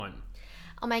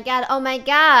Oh my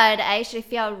god, I actually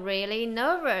feel really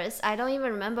nervous. I don't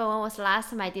even remember when was the last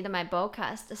time I did my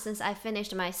podcast. Since I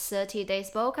finished my 30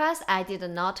 days podcast, I did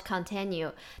not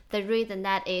continue. The reason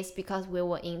that is because we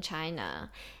were in China.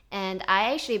 And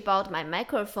I actually bought my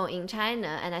microphone in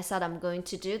China and I thought I'm going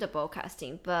to do the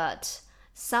podcasting, but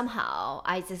somehow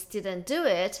I just didn't do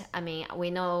it. I mean,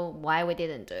 we know why we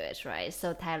didn't do it, right?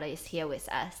 So Tyler is here with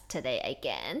us today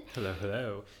again. Hello,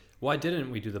 hello. Why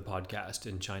didn't we do the podcast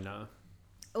in China?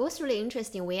 It was really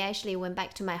interesting. We actually went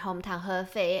back to my hometown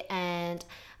Hefei and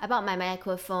I bought my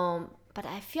microphone, but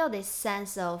I feel this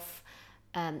sense of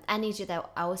energy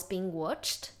that I was being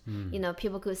watched. You know,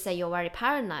 people could say you're very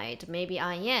paranoid. Maybe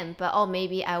I am, but or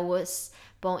maybe I was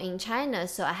born in China,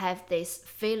 so I have these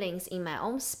feelings in my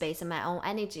own space and my own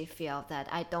energy field that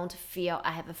I don't feel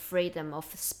I have a freedom of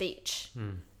speech. Do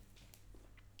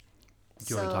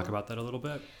you want to talk about that a little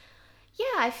bit?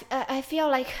 Yeah, I feel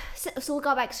like so we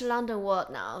got back to London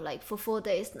work now, like for 4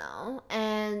 days now,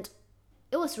 and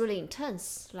it was really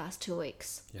intense last 2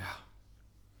 weeks. Yeah.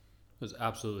 It was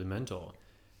absolutely mental.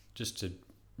 Just to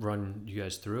run you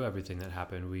guys through everything that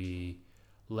happened, we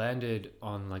landed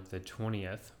on like the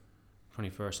 20th,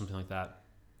 21st, something like that,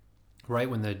 right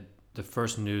when the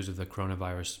first news of the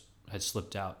coronavirus had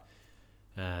slipped out.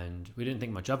 And we didn't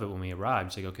think much of it when we arrived.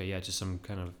 It's like, okay, yeah, it's just some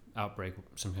kind of outbreak,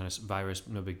 some kind of virus,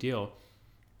 no big deal.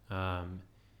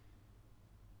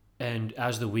 And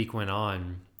as the week went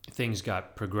on, things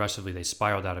got they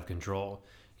spiraled out of control.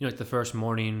 You know, like the first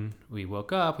morning we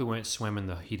woke up, we went swim in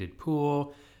the heated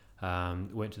pool,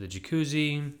 went to the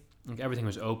jacuzzi. Like everything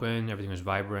was open, everything was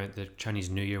vibrant. The Chinese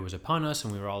New Year was upon us,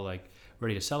 and we were all like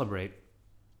ready to celebrate.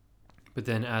 But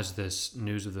then, as this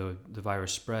news of the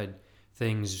virus spread,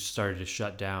 things started to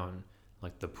shut down.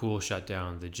 Like the pool shut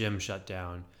down, the gym shut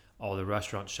down, all the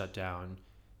restaurants shut down.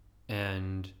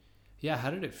 And yeah,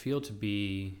 how did it feel to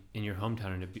be in your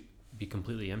hometown and to be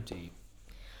completely empty?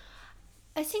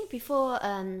 I think before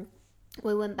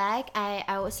we went back,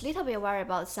 I was a little bit worried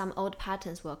about some old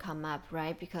patterns will come up,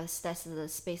 right? Because that's the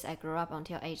space I grew up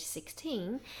until age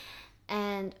 16.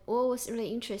 And what was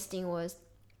really interesting was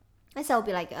I thought it would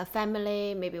be like a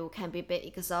family, maybe we can be a bit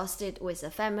exhausted with the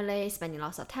family, spending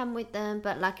lots of time with them,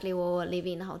 but luckily we were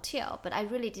living in a hotel. But I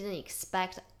really didn't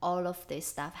expect all of this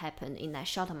stuff happen in that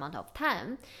short amount of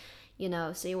time. You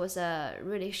know, so it was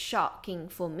really shocking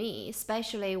for me,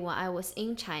 especially when I was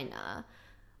in China.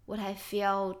 What I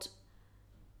felt,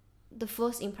 the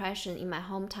first impression in my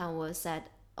hometown was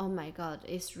that, oh my God,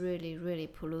 it's really, really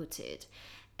polluted.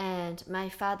 And my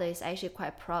father is actually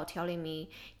quite proud telling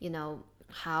me, you know,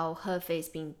 how Hefei is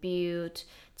being built.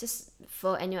 Just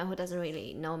for anyone who doesn't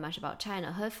really know much about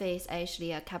China, Hefei is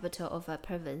actually a capital of a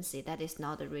province that is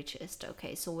not the richest.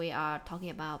 Okay, so we are talking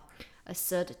about a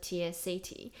third tier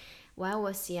city. When I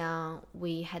was young,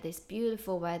 we had this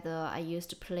beautiful weather. I used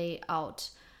to play out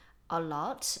a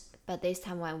lot, but this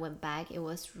time when I went back, it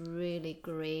was really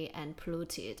gray and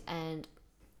polluted, and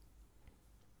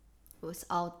it was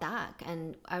all dark.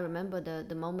 And I remember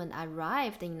the moment I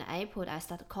arrived in the airport, I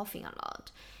started coughing a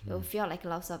lot. It would feel like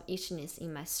lots of itchiness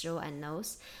in my throat and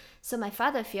nose. So my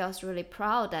father feels really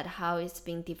proud at how it's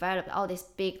being developed, all these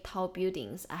big tall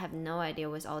buildings. I have no idea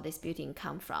where all this building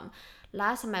come from.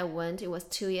 Last time I went, it was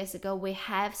 2 years ago. We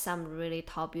have some really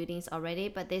tall buildings already,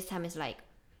 but this time it's like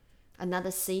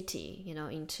another city, you know,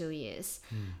 in 2 years.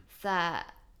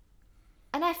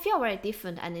 And I feel very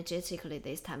different energetically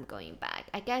this time going back.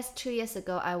 I guess 2 years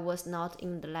ago, I was not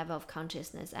in the level of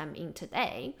consciousness I'm in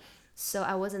today. So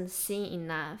I wasn't seeing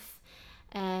enough.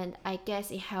 And I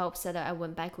guess it helps that I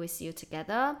went back with you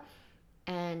together.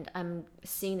 And I'm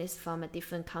seeing this from a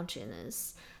different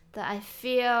consciousness. That I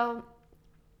feel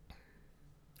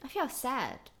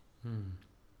sad.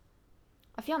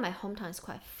 I feel my hometown is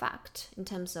quite fucked in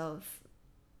terms of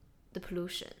the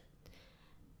pollution.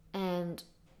 And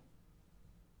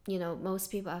you know,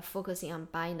 most people are focusing on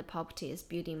buying the properties,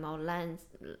 building more lands,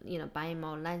 you know, buying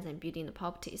more lands and building the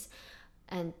properties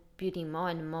and building more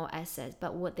and more assets.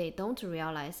 But what they don't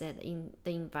realize that in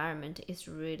the environment is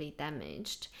really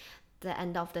damaged. The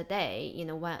end of the day, you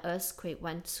know, one earthquake,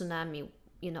 one tsunami,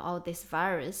 you know, all these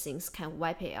virus things can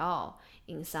wipe it all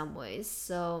in some ways.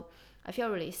 So I feel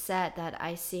really sad that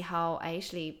I see how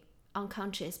actually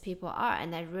unconscious people are,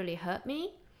 and that really hurt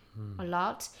me a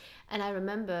lot. And I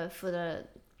remember for the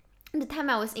time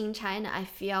I was in China, I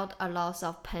felt a lot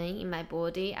of pain in my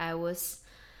body. I was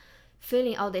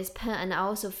feeling all this pain, and I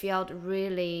also felt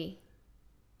really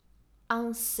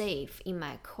unsafe in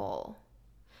my core.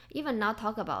 Even now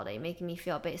talk about it, making me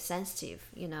feel a bit sensitive,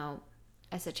 you know,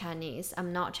 as a Chinese.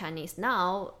 I'm not Chinese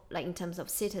now, like in terms of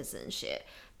citizenship,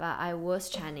 but I was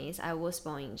Chinese. I was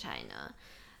born in China.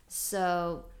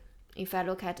 So if I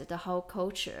look at the whole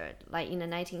culture, like in the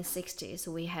 1960s,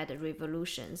 we had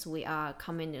revolutions. We are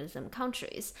communism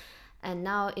countries, and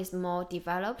now it's more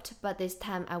developed. But this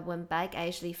time I went back, I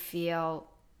actually feel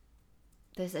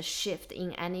there's a shift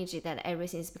in energy that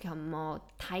everything's become more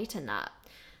tightened up.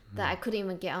 That I couldn't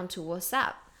even get onto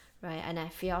WhatsApp, right? And I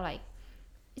feel like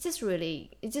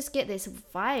it just get this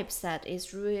vibes that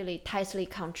is really tightly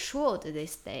controlled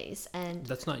these days. And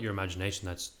That's not your imagination.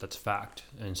 That's fact.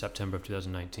 In September of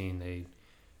 2019, they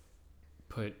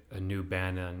put a new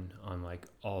ban on like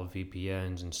all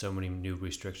VPNs and so many new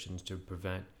restrictions to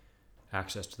prevent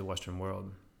access to the Western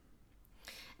world.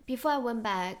 before I went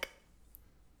back,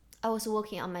 I was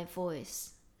working on my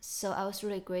voice. So I was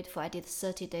really grateful. I did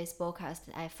 30 days podcast.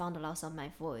 I found a lot of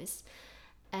my voice.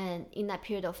 And in that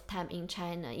period of time in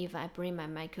China, even I bring my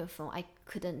microphone, I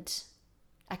couldn't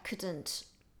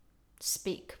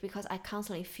speak because I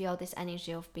constantly feel this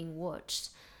energy of being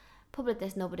watched. Probably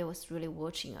there's nobody was really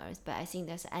watching us, but I think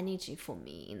there's energy for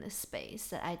me in the space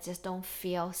that I just don't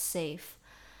feel safe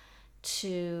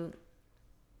to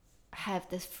have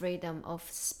this freedom of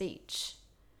speech.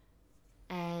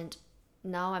 And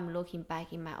now I'm looking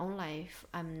back in my own life,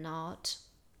 I'm not,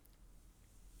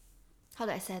 how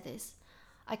do I say this?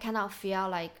 I cannot feel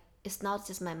like it's not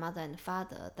just my mother and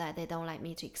father that they don't like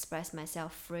me to express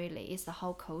myself freely. It's the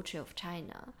whole culture of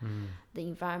China, the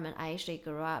environment I actually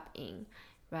grew up in,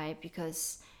 right?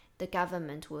 Because the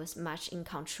government was much in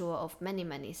control of many,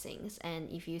 many things.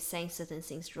 And if you say certain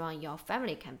things wrong, your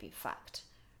family can be fucked,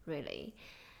 really.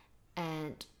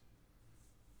 And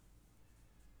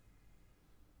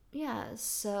yeah,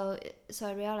 so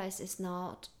I realized it's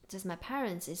not just my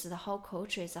parents, it's the whole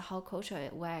culture, it's the whole culture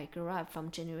where I grew up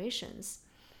from generations,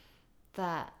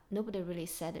 that nobody really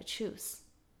said the truth.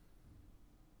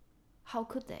 How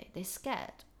could they? They're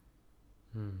scared.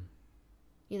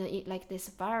 You know, like this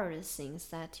virus things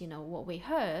that, you know, what we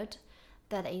heard,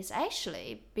 that is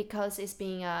actually because it's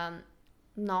being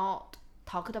not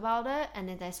talked about it, and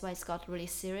then that's why it's got really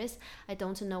serious. I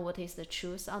don't know what is the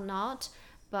truth or not,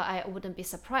 but I wouldn't be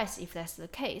surprised if that's the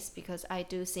case, because I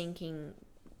do think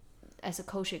as a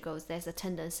culture goes, there's a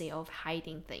tendency of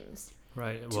hiding things,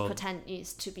 Right. to pretend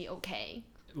it's to be okay.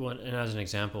 Well, and as an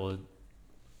example,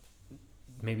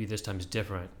 maybe this time is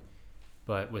different,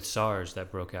 but with SARS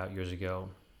that broke out years ago,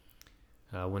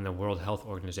 when the World Health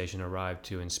Organization arrived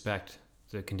to inspect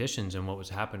the conditions and what was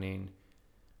happening,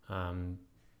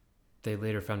 they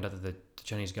later found out that the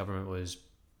Chinese government was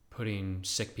putting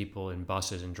sick people in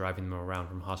buses and driving them around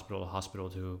from hospital to hospital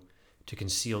to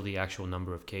conceal the actual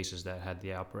number of cases that had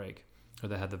the outbreak or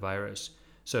that had the virus.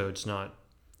 So it's not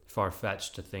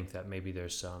far-fetched to think that maybe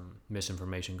there's some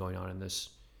misinformation going on in this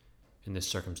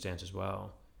circumstance as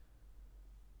well.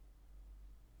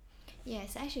 Yeah,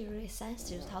 it's actually really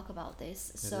sensitive to talk about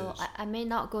this. It So is. I may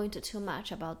not go into too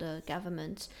much about the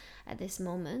government at this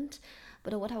moment.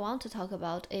 But what I want to talk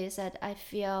about is that I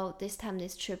feel this time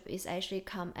this trip is actually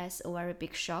come as a very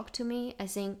big shock to me. I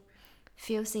think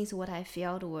few things what I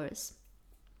felt was,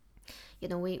 you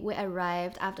know, we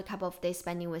arrived after a couple of days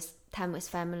spending with time with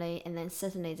family, and then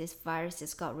suddenly this virus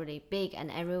just got really big and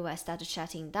everywhere started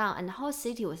shutting down and the whole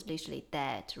city was literally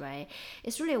dead, right?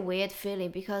 It's really a weird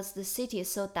feeling because the city is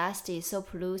so dusty, so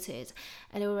polluted,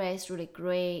 and everywhere is really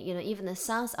gray. You know, even the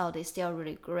sun's out is still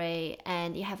really gray,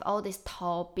 and you have all these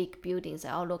tall big buildings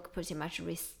that all look pretty much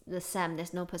the same.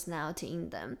 There's no personality in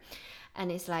them,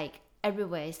 and it's like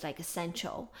everywhere is like a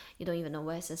central. You don't even know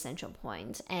where's the central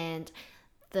point. And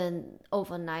then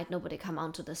overnight nobody come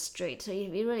onto the street, so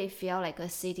you really feel like a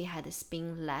city had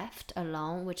been left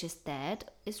alone, which is dead.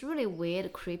 It's really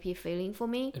weird, creepy feeling for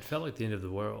me. It felt like the end of the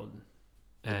world.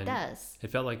 And it does.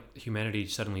 It felt like humanity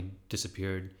suddenly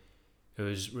disappeared. It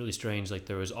was really strange. Like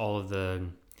there was all of the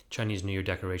Chinese New Year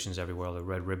decorations everywhere, the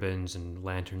red ribbons and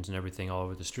lanterns and everything all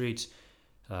over the streets.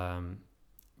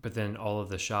 But then all of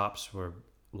the shops were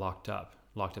locked up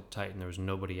tight, and there was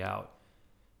nobody out.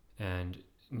 And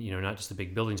you know, not just the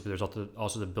big buildings, but there's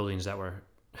also the buildings that were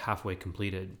halfway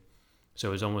completed. So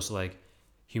it was almost like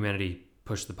humanity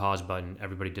pushed the pause button,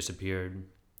 everybody disappeared,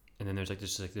 and then there's like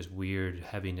this weird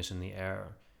heaviness in the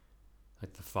air,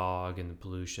 like the fog and the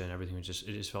pollution. Everything was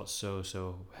it just felt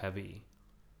so heavy.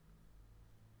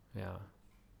 Yeah.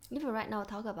 Even right now,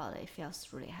 talk about it, it feels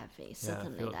really heavy.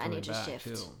 Certainly, the energy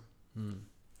shift.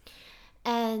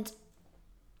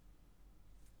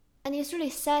 And it's really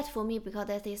sad for me because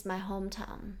that is my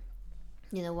hometown,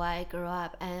 you know, where I grew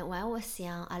up. And when I was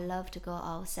young, I loved to go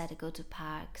outside, go to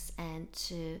parks and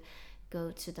to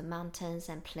go to the mountains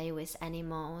and play with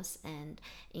animals and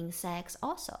insects,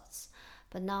 all sorts.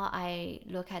 But now I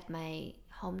look at my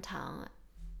hometown,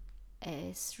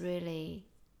 it's really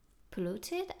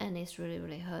polluted, and it's really,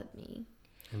 really hurt me.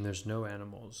 And there's no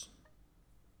animals.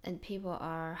 And people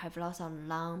have lots of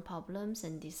lung problems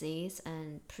and disease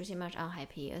and pretty much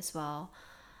unhappy as well.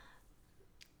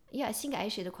 Yeah, I think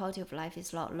actually the quality of life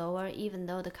is a lot lower, even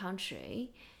though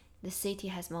the city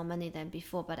has more money than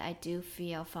before. But I do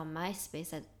feel from my space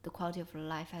that the quality of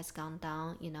life has gone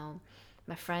down.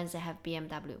 My friends, they have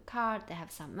BMW car, they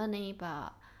have some money,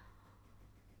 but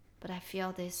I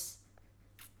feel this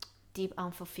deep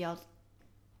unfulfilled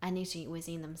energy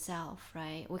within themselves,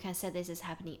 right? We can say this is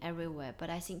happening everywhere, but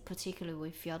I think particularly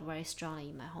we feel very strongly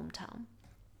in my hometown.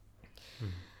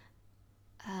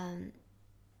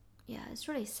 Yeah, it's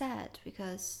really sad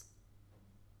because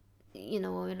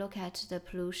when we look at the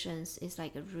pollutions, it's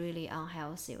like really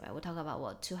unhealthy, right? We talk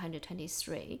about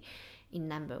 223 in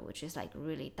number, which is like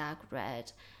really dark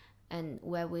red, and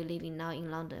where we're living now in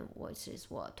London, which is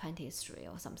 23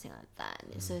 or something like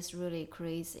that. So it's really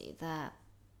crazy that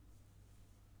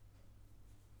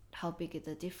how big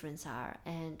the difference are,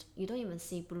 and you don't even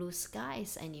see blue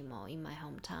skies anymore in my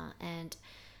hometown. And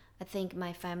I think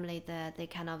my family, that they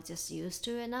kind of just used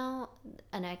to it now,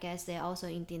 and I guess they're also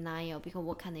in denial because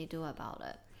what can they do about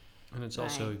it? And it's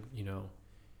also,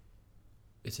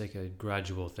 it's like a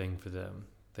gradual thing for them.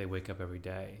 They wake up every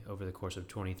day over the course of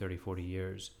 20, 30, 40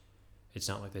 years. It's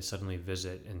not like they suddenly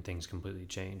visit and things completely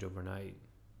change overnight.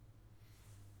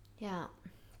 Yeah.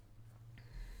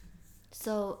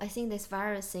 So I think this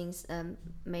virus things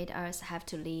made us have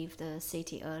to leave the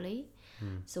city early.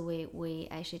 So we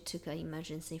actually took an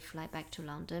emergency flight back to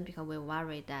London because we were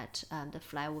worried that the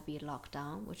flight would be locked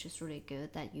down, which is really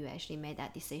good that you actually made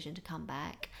that decision to come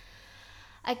back.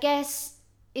 I guess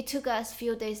it took us a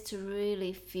few days to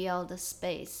really feel the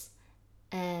space,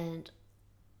 and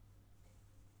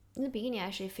in the beginning I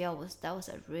actually felt that was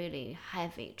a really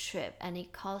heavy trip, and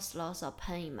it caused lots of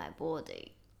pain in my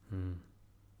body.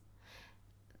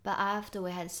 But after we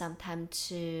had some time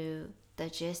to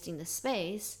digest in the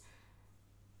space,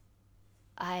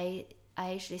 I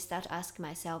actually start asking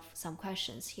myself some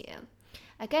questions here.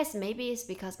 I guess maybe it's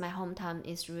because my hometown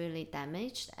is really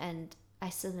damaged, and I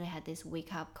suddenly had this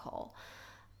wake up call.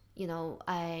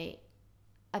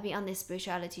 I've been on this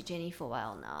spirituality journey for a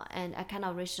while now, and I kind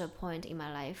of reached a point in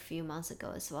my life a few months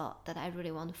ago as well that I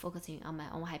really want to focus on my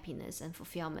own happiness and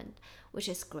fulfillment, which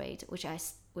is great, which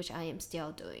I am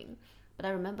still doing. But I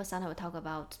remember Santa would talk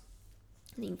about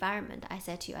the environment. I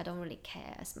said to you, I don't really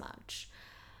care as much.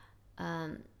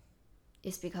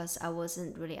 It's because I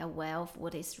wasn't really aware of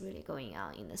what is really going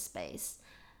on in the space.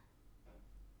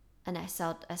 And I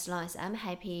thought as long as I'm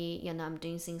happy, I'm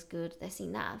doing things good, that's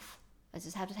enough. I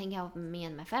just have to take care of me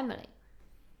and my family.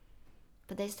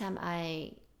 But this time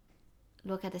I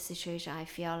look at the situation, I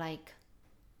feel like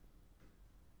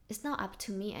it's not up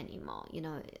to me anymore.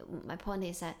 My point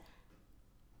is that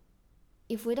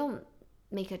if we don't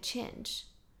make a change,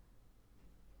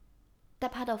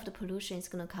 that part of the pollution is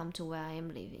going to come to where I am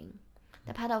living.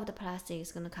 That part of the plastic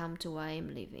is going to come to where I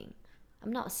am living.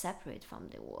 I'm not separate from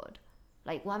the world.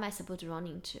 Like, what am I supposed to run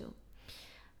into?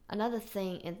 Another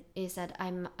thing is that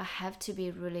I have to be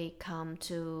really calm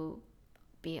to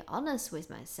be honest with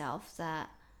myself that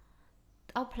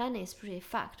our planet is pretty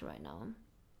fucked right now.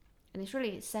 And it's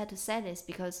really sad to say this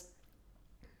because,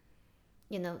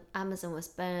 Amazon was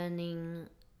burning,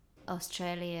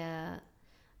 Australia,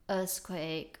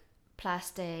 earthquake,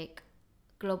 plastic,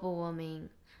 global warming,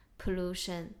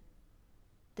 pollution.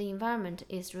 The environment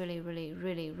is really, really,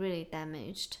 really, really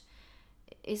damaged.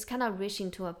 It's kind of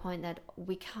reaching to a point that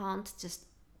we can't just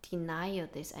deny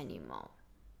this anymore.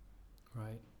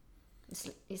 Right.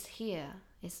 It's here.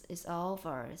 It's all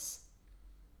over us.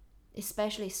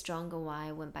 Especially stronger when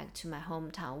I went back to my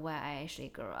hometown where I actually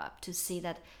grew up, to see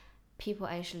that people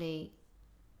actually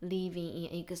living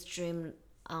in extreme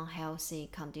unhealthy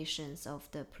conditions of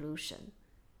the pollution,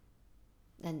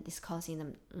 and it's causing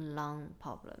them lung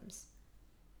problems.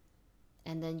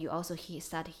 And then you also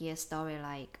start to hear a story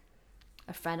like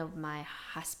a friend of my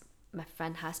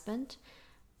friend husband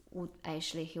would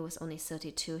actually, he was only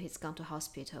 32, he's gone to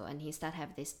hospital and he started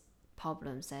have these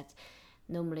problems that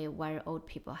normally very old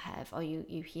people have. Or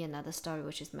you hear another story,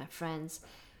 which is my friend's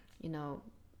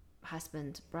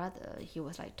husband brother. He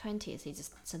was like 20s, he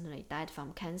just suddenly died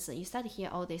from cancer. You start to hear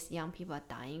all these young people are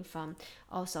dying from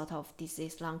all sort of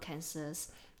disease, lung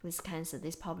cancers, this cancer,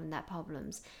 this problem, that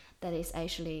problems. That is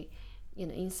actually,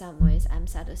 in some ways I'm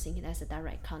started thinking that's a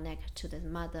direct connect to the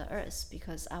Mother Earth,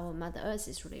 because our Mother Earth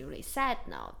is really, really sad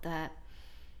now that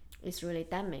it's really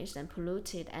damaged and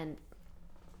polluted and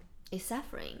is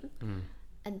suffering.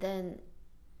 And then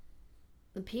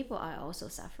the people are also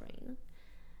suffering.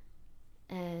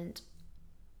 And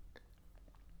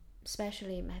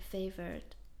especially my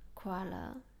favorite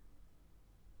koala.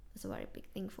 It's a very big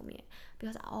thing for me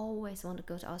because I always want to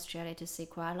go to Australia to see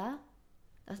koala.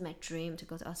 That's my dream, to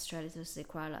go to Australia to see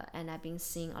koala. And I've been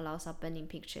seeing a lot of burning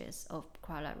pictures of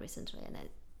koala recently, and that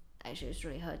actually is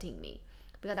really hurting me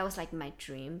because that was like my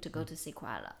dream to go to see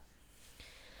koala.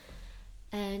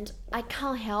 And I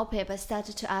can't help it but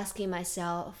started to asking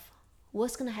myself,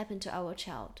 what's gonna happen to our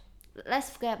child? Let's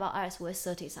forget about us. We're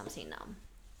 30 something now.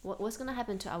 What's gonna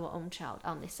happen to our own child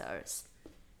on this earth?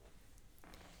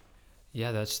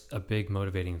 Yeah, that's a big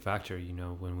motivating factor,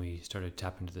 when we started to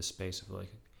tap into this space of like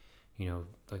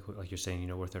you're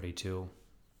saying, we're 32.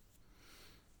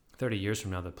 30 years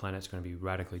from now, the planet's going to be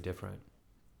radically different.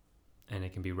 And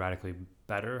it can be radically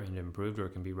better and improved, or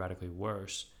it can be radically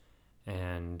worse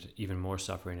and even more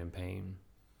suffering and pain.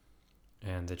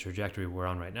 And the trajectory we're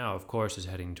on right now, of course, is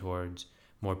heading towards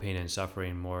more pain and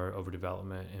suffering, more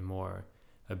overdevelopment, and more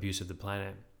abuse of the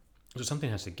planet. So something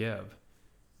has to give.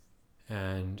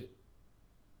 And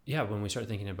yeah, when we start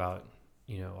thinking about,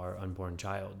 our unborn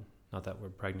child, not that we're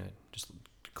pregnant, just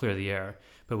to clear the air,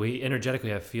 but we energetically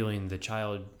have feeling the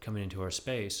child coming into our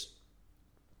space.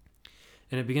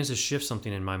 And it begins to shift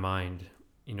something in my mind,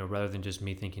 rather than just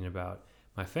me thinking about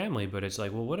my family, but it's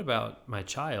like, well, what about my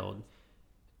child?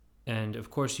 And of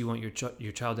course, you want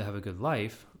your child to have a good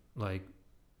life, like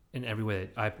in every way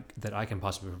that I can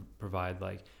possibly provide,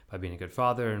 like by being a good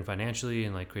father and financially,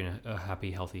 and like creating a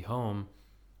happy, healthy home.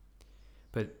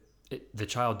 But the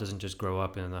child doesn't just grow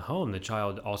up in the home. The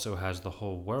child also has the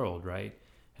whole world, right?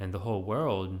 And the whole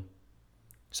world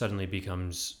suddenly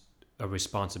becomes a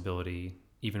responsibility,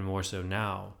 even more so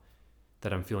now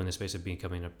that I'm feeling the space of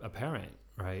becoming a parent,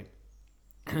 right?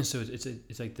 So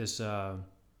it's like this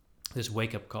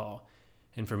wake up call,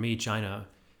 and for me, China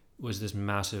was this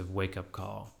massive wake up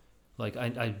call. Like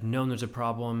I've known there's a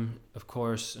problem, of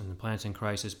course, and the planet's in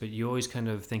crisis, but you always kind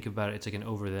of think about it. It's like an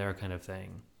over there kind of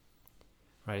thing,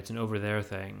 right? It's an over there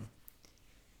thing.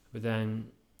 But then,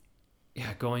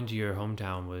 yeah, going to your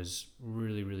hometown was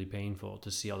really, really painful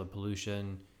to see all the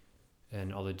pollution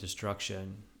and all the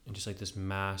destruction and just like this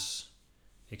mass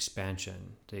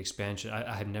expansion. The expansion,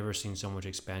 I had never seen so much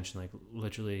expansion, like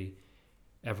literally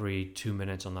every 2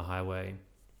 minutes on the highway,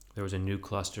 there was a new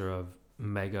cluster of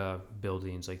mega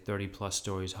buildings, like 30 plus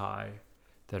stories high,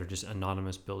 that are just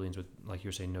anonymous buildings with, like you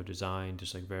were saying, no design,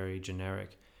 just like very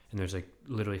generic. And there's like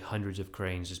literally hundreds of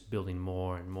cranes just building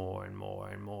more and more and more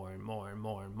and more and more and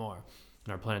more and more.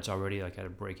 And our planet's already like at a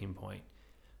breaking point.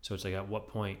 So it's like, at what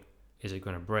point is it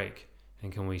going to break?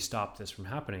 And can we stop this from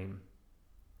happening?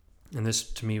 And this,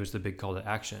 to me, was the big call to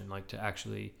action, like to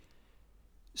actually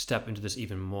step into this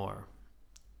even more,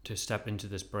 to step into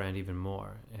this brand even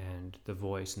more, and the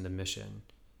voice and the mission.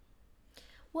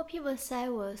 What people say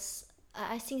was,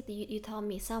 I think that you told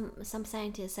me some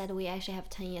scientists said we actually have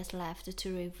 10 years left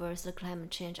to reverse the climate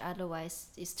change, otherwise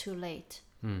it's too late.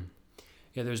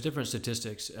 Yeah, there's different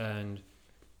statistics, and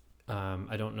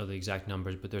I don't know the exact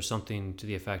numbers, but there's something to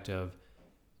the effect of,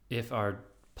 if our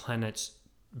planet's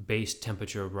base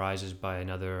temperature rises by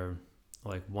another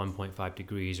like 1.5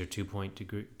 degrees or 2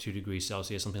 degrees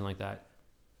Celsius, something like that,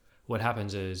 what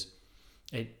happens is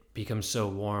it becomes so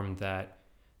warm that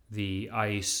the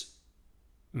ice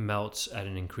melts at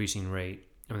an increasing rate.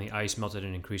 And when the ice melts at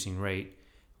an increasing rate,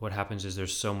 what happens is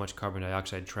there's so much carbon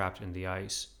dioxide trapped in the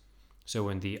ice. So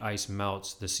when the ice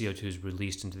melts, the CO2 is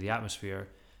released into the atmosphere.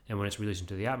 And when it's released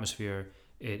into the atmosphere,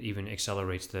 it even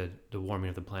accelerates the warming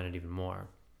of the planet even more.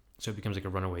 So it becomes like a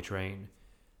runaway train.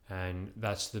 And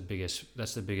that's the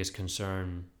biggest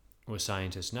concern with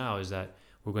scientists now, is that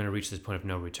we're going to reach this point of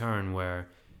no return, where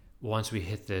once we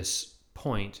hit this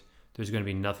point, there's going to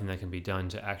be nothing that can be done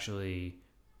to actually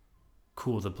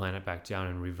cool the planet back down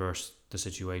and reverse the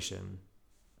situation.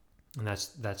 And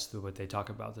that's what they talk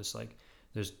about. This, like,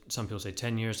 there's some people say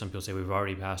 10 years, some people say we've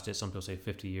already passed it, some people say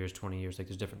 50 years, 20 years, like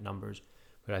there's different numbers.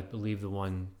 But I believe the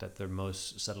one that they're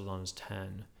most settled on is 10.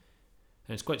 And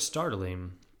it's quite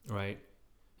startling, right?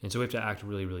 And so we have to act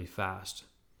really, really fast.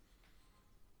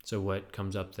 So what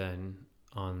comes up then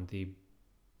on the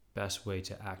best way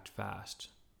to act fast?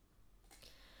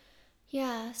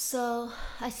 Yeah, so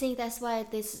I think that's why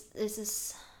this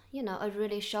is, a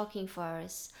really shocking for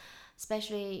us.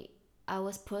 Especially, I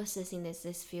was processing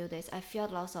this few days. I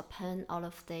felt lots of pain, all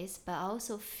of this, but I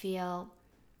also feel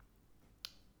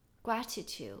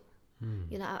gratitude.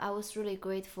 I was really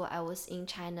grateful. I was in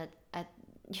China at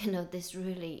this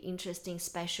really interesting,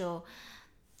 special,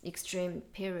 extreme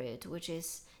period, which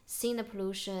is seeing the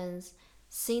pollutions,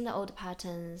 seeing the old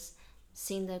patterns,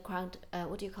 seeing the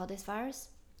what do you call this virus?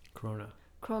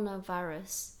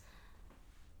 Coronavirus.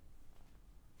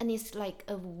 And it's like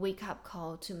a wake up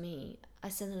call to me. I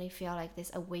suddenly feel like this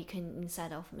awakening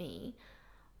inside of me.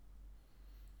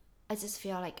 I just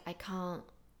feel like I can't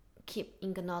keep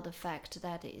ignore the fact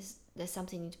that there's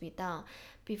something need to be done.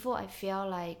 Before, I feel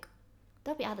like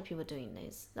there'll be other people doing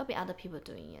this, there'll be other people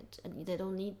doing it, and they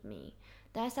don't need me.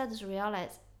 Then I started to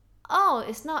realize, oh,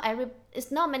 it's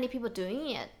not many people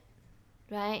doing it,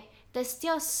 right? There's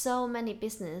still so many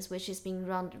business which is being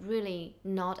run really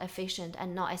not efficient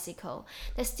and not ethical.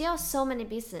 There's still so many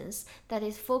business that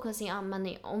is focusing on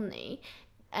money only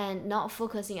and not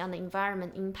focusing on the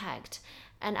environment impact.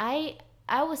 And I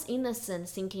was innocent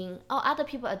thinking, oh, other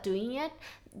people are doing it.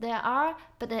 There are,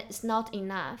 but it's not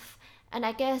enough. And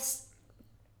I guess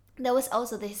there was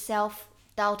also this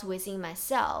self-doubt within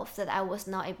myself that I was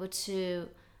not able to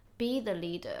be the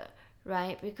leader,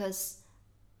 right? Because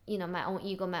my own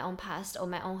ego, my own past, or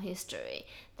my own history,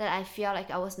 that I feel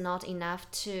like I was not enough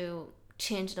to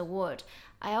change the world.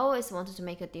 I always wanted to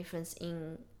make a difference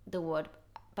in the world,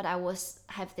 but I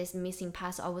have this missing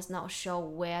path. I was not sure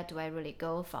where do I really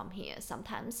go from here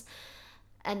sometimes.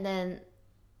 And then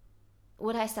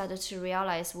what I started to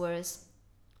realize was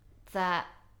that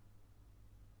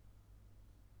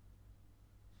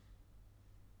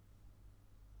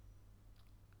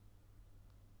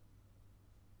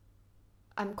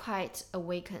I'm quite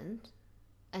awakened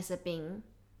as a being.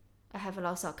 I have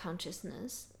lots of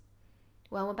consciousness.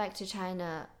 When I went back to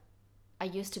China, I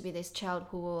used to be this child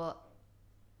who,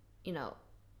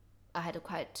 I had a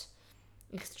quite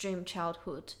extreme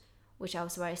childhood, which I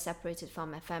was very separated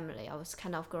from my family. I was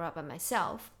kind of grew up by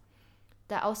myself.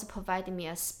 That also provided me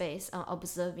a space on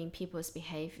observing people's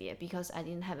behavior because I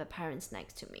didn't have a parents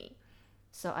next to me.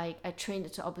 So I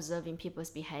trained to observing people's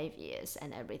behaviors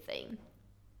and everything.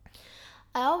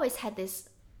 I always had this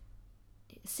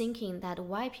thinking that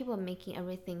why people are making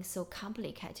everything so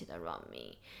complicated around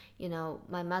me.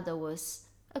 My mother was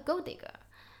a gold digger,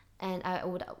 and I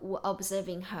would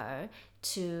observing her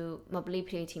to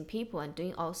manipulating people and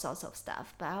doing all sorts of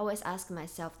stuff. But I always ask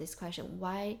myself this question: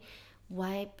 why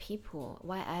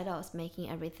adults making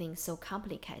everything so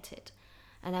complicated?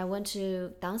 And I went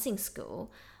to dancing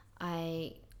school.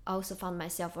 I also found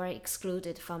myself very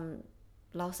excluded from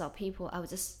lots of people. I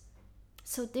was just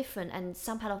so different, and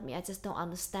some part of me, I just don't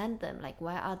understand them. Like,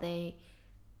 why are they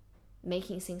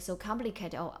making things so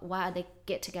complicated, or why are they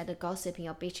get together gossiping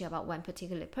or bitching about one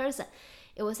particular person?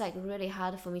 It was like really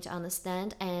hard for me to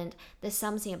understand. And there's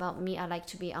something about me, I like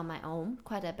to be on my own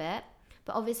quite a bit,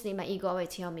 but obviously my ego always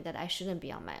tell me that I shouldn't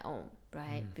be on my own,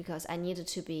 right? Because I needed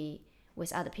to be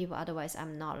with other people, otherwise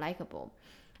I'm not likable.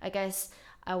 I guess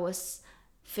I was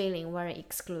feeling very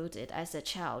excluded as a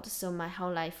child, so my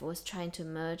whole life was trying to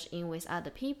merge in with other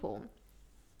people.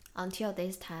 Until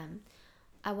this time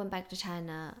I went back to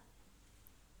China,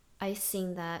 I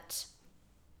think that,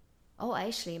 oh,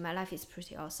 actually my life is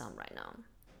pretty awesome right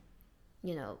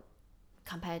now,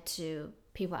 compared to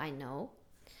people I know.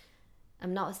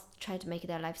 I'm not trying to make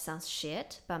their life sound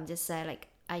shit, but I'm just saying, like,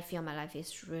 I feel my life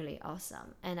is really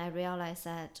awesome. And I realized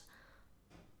that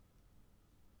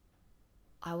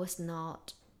I was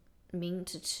not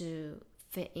meant to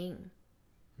fit in.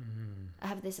 I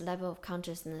have this level of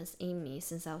consciousness in me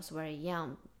since I was very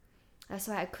young. That's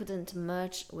why I couldn't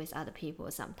merge with other people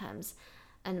sometimes.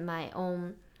 And my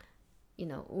own,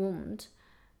 wound,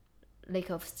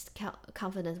 lack of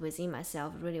confidence within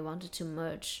myself, really wanted to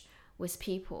merge with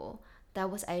people. That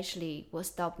was actually what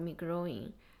stopped me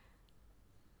growing.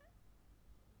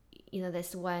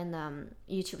 There's one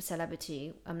YouTube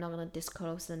celebrity, I'm not going to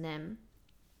disclose the name,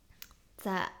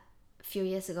 that a few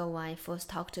years ago when I first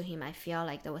talked to him, I felt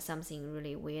like there was something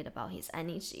really weird about his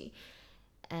energy.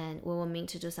 And we were meant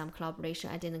to do some collaboration.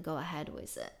 I didn't go ahead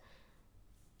with it.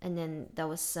 And then there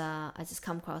was, I just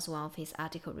come across one of his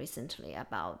articles recently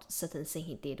about certain thing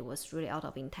he did was really out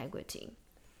of integrity.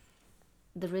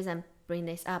 The reason I'm bringing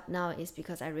this up now is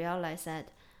because I realized that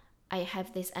I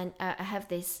have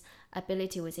this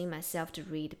ability within myself to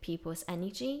read people's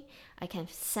energy. I can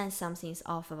sense something's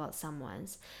off about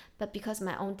someone's. But because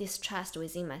my own distrust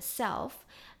within myself,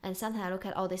 and sometimes I look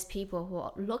at all these people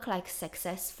who look like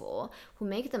successful, who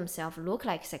make themselves look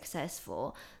like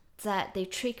successful, that they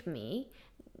trick me,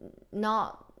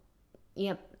 not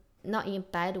in a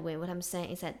bad way. What I'm saying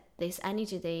is that this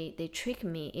energy they trick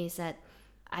me is that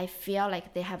I feel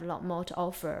like they have a lot more to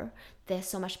offer. They're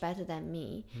so much better than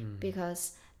me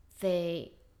because they're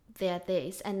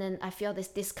this. And then I feel this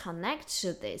disconnect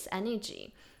to this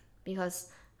energy because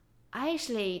I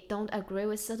actually don't agree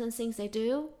with certain things they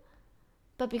do.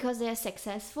 But because they're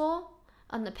successful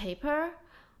on the paper,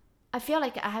 I feel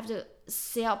like I have to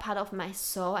sell part of my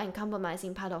soul and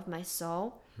compromising part of my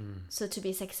soul so to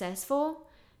be successful.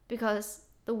 because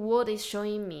the world is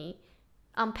showing me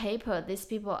on paper these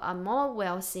people are more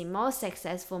wealthy, more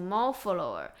successful, more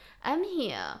follower. I'm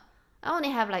here. I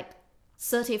only have like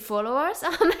 30 followers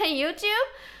on my YouTube,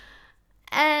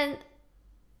 and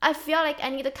I feel like I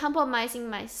need to compromise in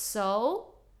my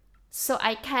soul so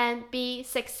I can be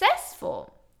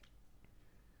successful.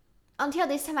 Until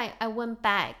this time I went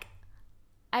back,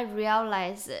 I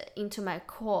realized into my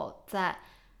core that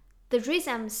the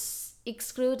reason I'm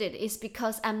excluded is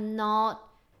because I'm not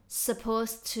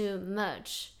supposed to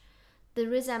merge. The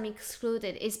reason I'm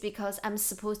excluded is because I'm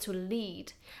supposed to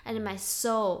lead, and my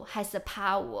soul has the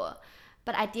power,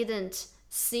 but I didn't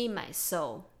see my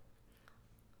soul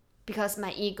because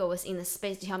my ego was in the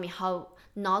space to tell me how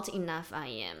not enough I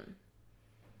am.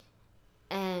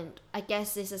 And I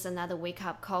guess this is another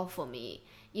wake-up call for me,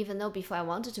 even though before I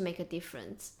wanted to make a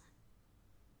difference,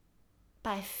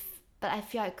 but I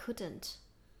feel I couldn't.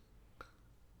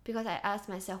 Because I asked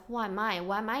myself, who am I?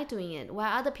 Why am I doing it? Why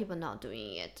are other people not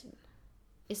doing it?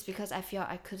 It's because I feel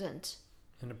I couldn't.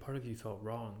 And a part of you felt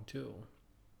wrong too.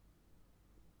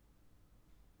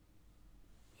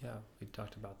 Yeah, we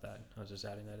talked about that. I was just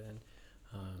adding that in.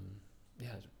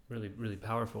 Yeah, it's really, really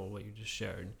powerful what you just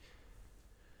shared.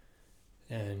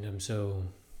 And I'm so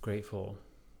grateful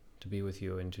to be with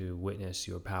you and to witness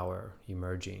your power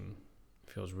emerging.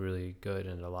 It feels really good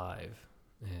and alive.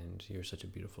 And you're such a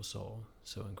beautiful soul.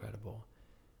 So incredible.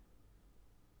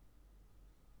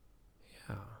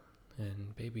 Yeah.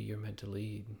 And baby, you're meant to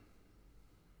lead.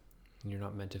 You're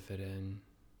not meant to fit in.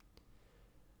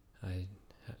 I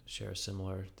share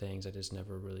similar things. I just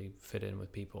never really fit in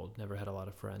with people. Never had a lot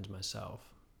of friends myself.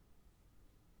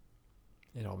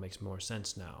 It all makes more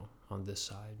sense now on this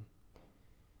side.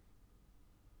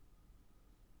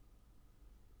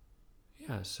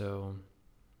 Yeah, so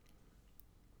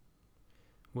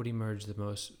what emerged the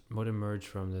most? What emerged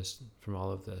from this, from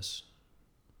all of this,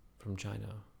 from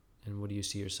China? And what do you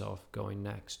see yourself going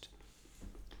next?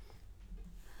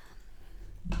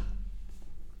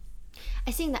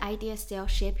 I think the idea is still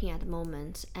shaping at the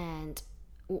moment, and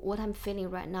what I'm feeling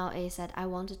right now is that I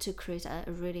wanted to create a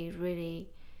really, really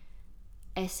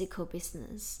ethical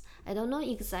business. I don't know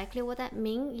exactly what that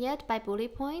means yet by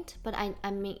bullet point, but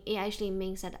I mean it actually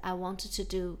means that I wanted to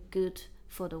do good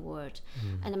for the world.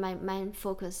 And my main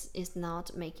focus is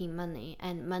not making money,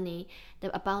 and money,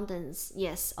 the abundance,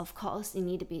 yes, of course it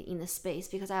need to be in the space,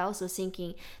 because I also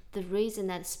thinking the reason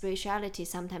that spirituality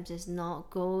sometimes is not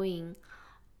going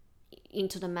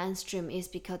into the mainstream is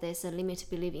because there's a limited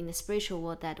belief in the spiritual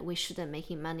world that we shouldn't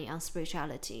making money on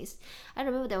spiritualities. I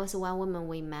remember there was one woman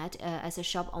we met as a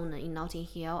shop owner in Notting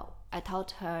Hill. I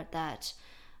told her that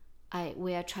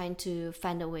we are trying to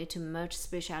find a way to merge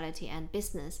spirituality and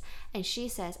business, and she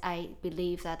says, I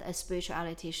believe that a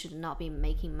spirituality should not be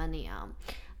making money on.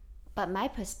 But my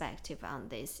perspective on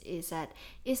this is that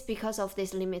it's because of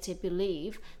this limited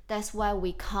belief. That's why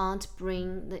we can't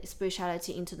bring the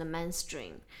spirituality into the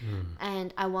mainstream.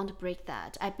 And I want to break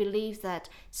that. I believe that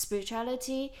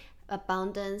spirituality,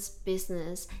 abundance,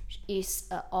 business is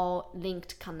all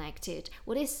linked, connected.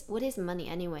 What is money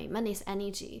anyway? Money is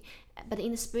energy. But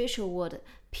in the spiritual world,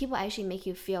 people actually make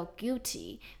you feel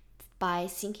guilty by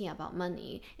thinking about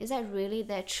money. Is that really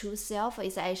their true self, or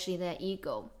is that actually their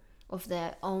ego of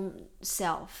their own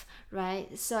self,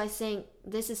 right? So I think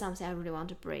this is something I really want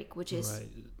to break, which is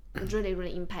really,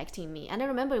 really impacting me. And I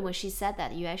remember when she said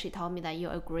that, you actually told me that you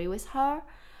agree with her.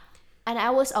 And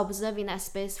I was observing that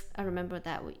space. I remember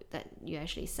that you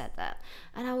actually said that.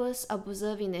 And I was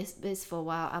observing this space for a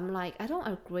while. I'm like, I don't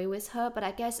agree with her, but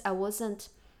I guess I wasn't,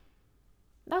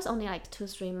 that was only like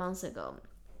 2-3 months ago.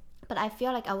 But I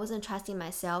feel like I wasn't trusting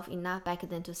myself enough back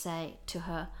then to say to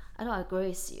her, I don't agree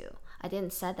with you. I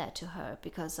didn't say that to her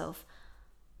because of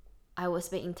I was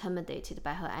being intimidated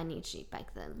by her energy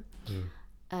back then.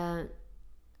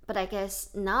 But I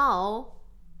guess now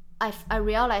I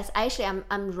realize actually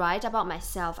I'm right about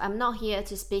myself. I'm not here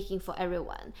to speaking for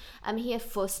everyone. I'm here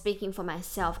for speaking for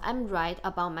myself. I'm right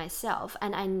about myself,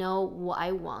 and I know what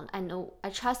I want. I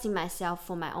trust in myself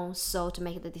for my own soul to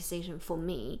make the decision for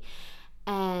me,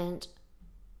 and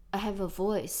I have a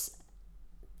voice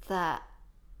that,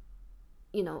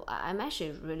 you know, I'm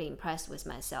actually really impressed with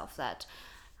myself that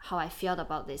how I felt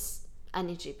about this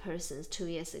energy person 2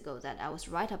 years ago, that I was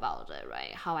right about it,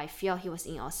 right? How I feel he was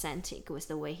inauthentic with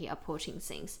the way he approaching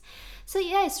things. So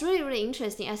yeah, it's really, really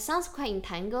interesting. It sounds quite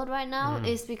entangled right now.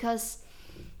 It's because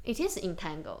it is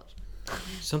entangled.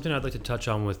 Something I'd like to touch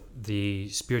on with the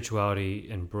spirituality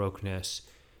and brokenness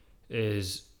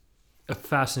is a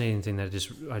fascinating thing that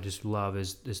I just love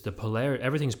is the polarity.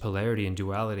 Everything's polarity and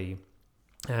duality,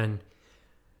 and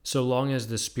so long as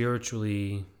the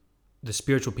spiritually the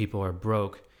spiritual people are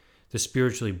broke, the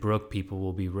spiritually broke people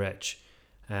will be rich.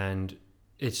 And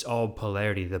it's all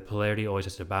polarity. The polarity always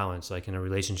has to balance. Like in a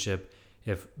relationship,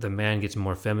 if the man gets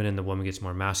more feminine, the woman gets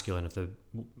more masculine. If the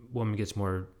woman gets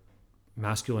more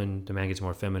masculine, the man gets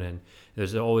more feminine.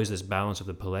 There's always this balance of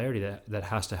the polarity that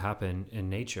has to happen in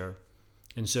nature.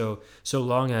 And so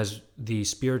long as the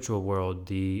spiritual world,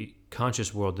 the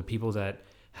conscious world, the people that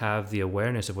have the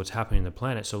awareness of what's happening on the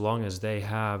planet, so long as they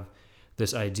have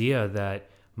this idea that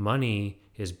money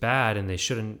is bad and they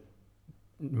shouldn't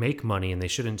make money and they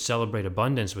shouldn't celebrate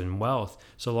abundance and wealth,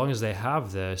 so long as they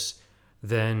have this,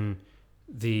 then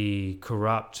the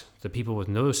corrupt, the people with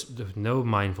no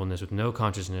mindfulness, with no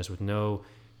consciousness, with no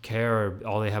care,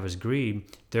 all they have is greed,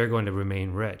 they're going to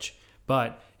remain rich.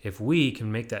 But if we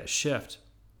can make that shift,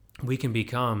 we can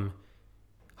become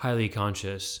highly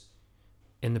conscious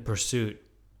in the pursuit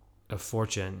of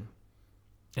fortune.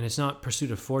 And it's not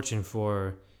pursuit of fortune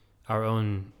for our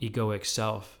own egoic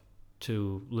self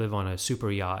to live on a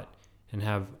super yacht and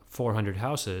have 400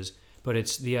 houses, but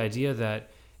it's the idea that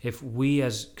if we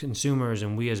as consumers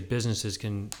and we as businesses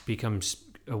can become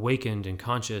awakened and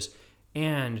conscious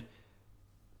and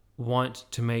want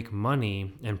to make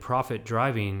money and profit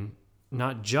driving,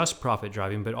 not just profit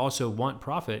driving, but also want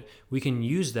profit, we can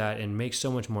use that and make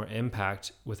so much more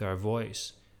impact with our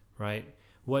voice, right?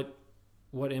 What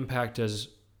impact does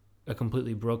a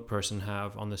completely broke person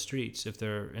have on the streets if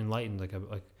they're enlightened, like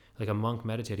a monk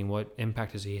meditating? What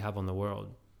impact does he have on the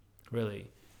world, really?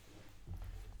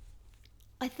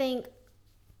 I think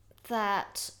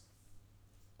that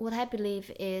what I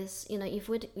believe is, if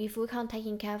we can't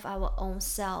taking care of our own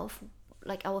self,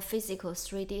 like our physical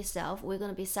 3D self, we're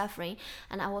going to be suffering,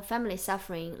 and our family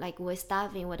suffering, like we're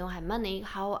starving, we don't have money.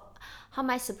 How am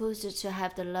I supposed to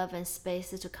have the love and space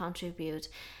to contribute?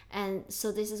 And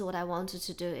so this is what I wanted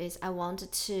to do, is I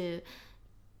wanted to,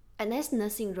 and there's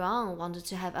nothing wrong, wanted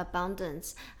to have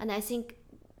abundance. And I think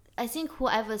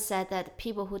whoever said that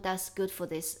people who does good for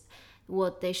this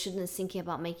world, they shouldn't thinking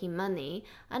about making money,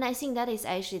 and I think that is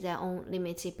actually their own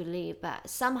limited belief. But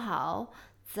somehow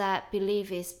that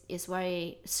belief is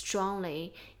very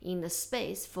strongly in the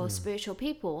space for spiritual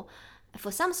people. For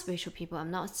some spiritual people,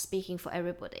 I'm not speaking for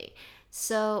everybody.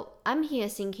 So I'm here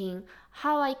thinking,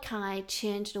 how can I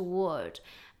change the world?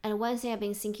 And one thing I've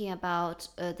been thinking about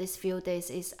these few days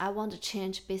is I want to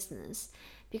change business,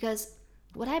 because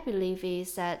what I believe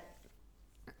is that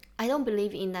I don't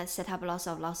believe in that set up lots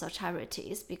of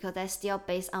charities, because that's still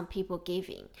based on people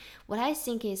giving. What I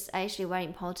think is actually very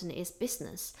important is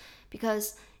business,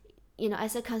 because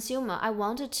as a consumer, I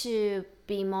wanted to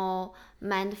be more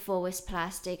mindful with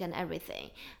plastic and everything.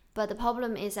 But the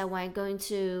problem is that when I'm going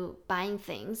to buying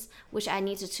things, which I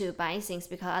needed to buy things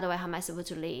because otherwise how am I supposed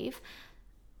to live,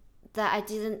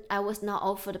 that I was not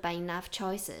offered by enough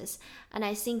choices. And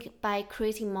I think by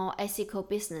creating more ethical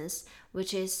business,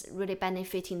 which is really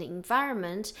benefiting the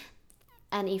environment,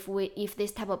 and if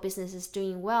this type of business is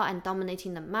doing well and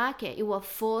dominating the market, it will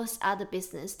force other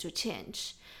business to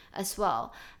change as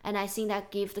well. And I think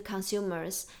that gives the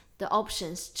consumers the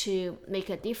options to make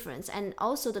a difference. And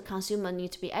also the consumer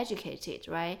need to be educated,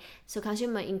 right? So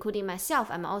consumer, including myself,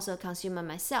 I'm also a consumer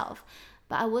myself.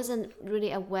 But I wasn't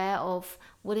really aware of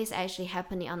what is actually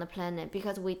happening on the planet,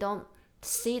 because we don't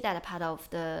see that part of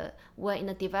we're in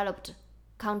a developed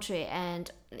country, and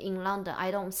in London,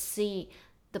 I don't see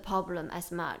the problem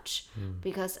as much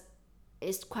because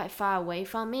it's quite far away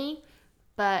from me,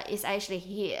 but it's actually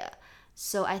here.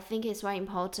 So I think it's very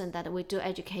important that we do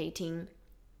educating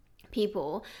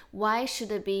people. Why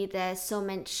should it be there so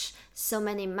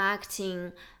many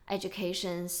marketing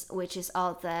educations which is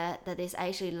out there that is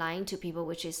actually lying to people,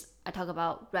 which is, I talk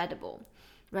about Red Bull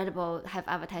have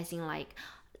advertising like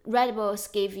Red Bulls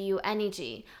give you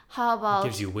energy. How about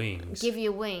gives you wings? Give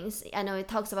you wings. I know it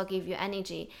talks about give you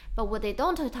energy, but what they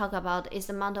don't talk about is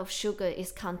the amount of sugar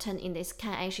is content in this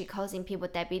can actually causing people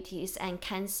diabetes and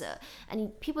cancer.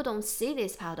 And people don't see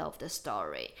this part of the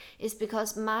story. It's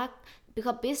because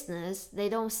business, they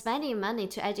don't spend any money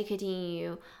to educating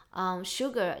you on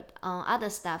sugar, on other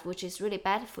stuff, which is really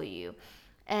bad for you.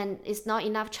 And it's not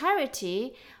enough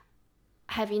charity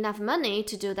have enough money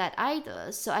to do that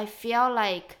either. So I feel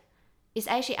like it's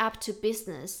actually up to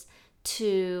business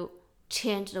to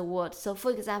change the world. So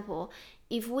for example,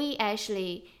 if we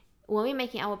actually, when we're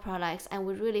making our products and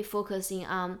we're really focusing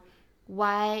on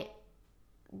why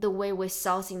the way we're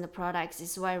sourcing the products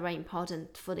is very, very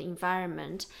important for the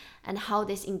environment, and how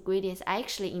these ingredients are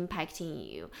actually impacting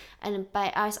you. And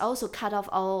by us also cut off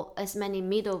as many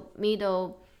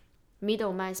middlemen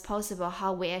as possible,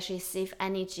 how we actually save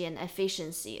energy and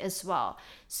efficiency as well.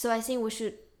 So I think we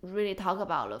should really talk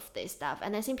about all of this stuff.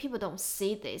 And I think people don't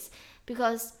see this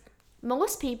because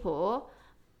most people,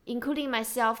 including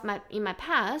myself, in my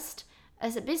past,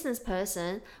 as a business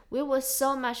person, we were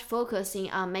so much focusing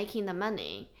on making the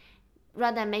money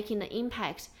rather than making the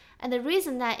impact. And the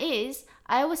reason that is,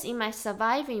 I was in my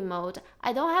surviving mode.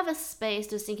 I don't have a space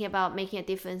to think about making a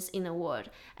difference in the world.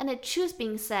 And the truth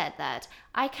being said that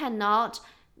I cannot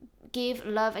give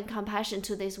love and compassion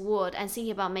to this world and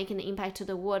think about making an impact to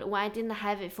the world when I didn't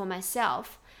have it for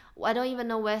myself. I don't even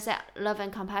know where that love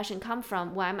and compassion come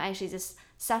from when I'm actually just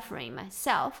suffering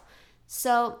myself.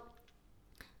 So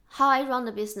how I run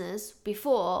the business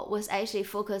before was actually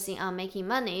focusing on making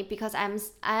money because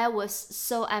I was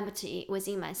so empty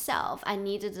within myself. I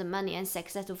needed the money and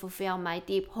success to fulfill my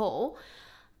deep hole.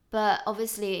 But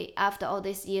obviously, after all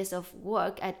these years of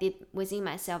work I did within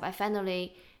myself, I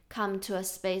finally come to a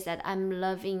space that I'm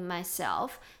loving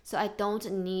myself. So I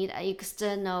don't need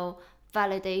external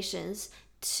validations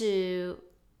to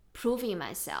proving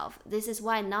myself. This is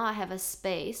why now I have a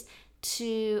space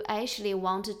to actually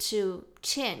want to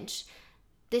change.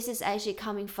 This is actually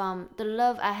coming from the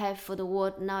love I have for the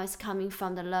world. Now it's coming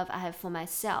from the love I have for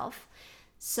myself.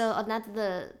 So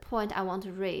another point I want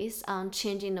to raise on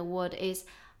changing the world is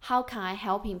how can I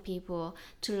helping people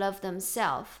to love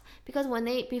themselves? Because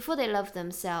before they love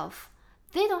themselves,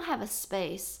 they don't have a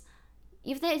space.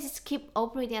 If they just keep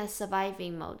operating in a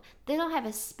surviving mode, they don't have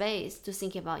a space to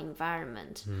think about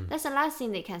environment. That's the last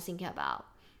thing they can think about.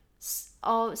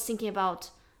 Or thinking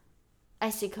about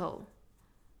ethical.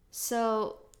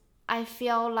 So I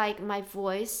feel like my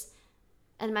voice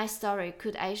and my story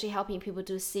could actually helping people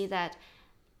to see that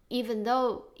even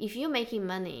though if you're making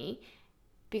money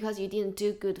because you didn't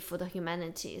do good for the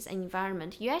humanities and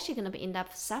environment, you're actually going to end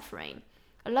up suffering.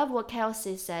 I love what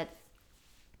Kelsey said.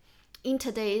 In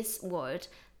today's world,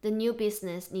 the new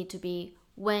business need to be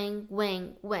win,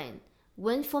 win, win.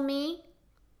 Win for me,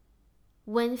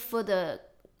 win for the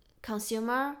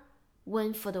consumer,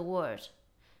 win for the world.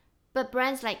 But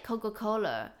brands like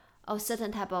Coca-Cola or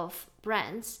certain type of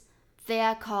brands, they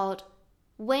are called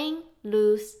win,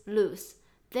 lose, lose.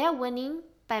 They're winning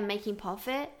by making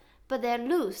profit, but they're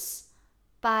lose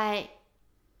by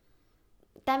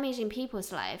damaging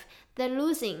people's life. They're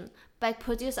losing by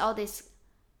producing all this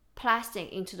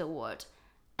plastic into the world.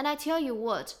 And I tell you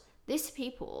what, these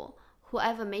people,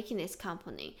 whoever making this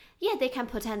company, yeah, they can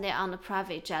pretend they're on a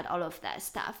private jet, all of that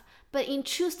stuff. But in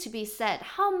truth to be said,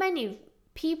 how many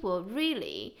people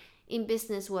really in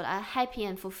business world are happy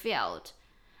and fulfilled?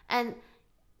 And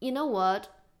you know what?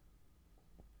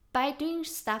 By doing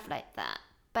stuff like that,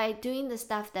 by doing the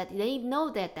stuff that they know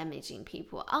they're damaging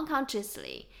people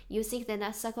unconsciously, you think they're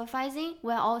not sacrificing?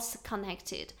 We're all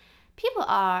connected. People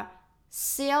are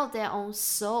sell their own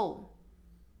soul,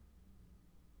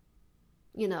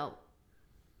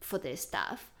 for this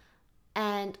stuff.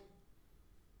 And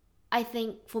I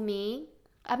think for me,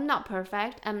 I'm not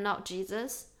perfect. I'm not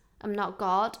Jesus. I'm not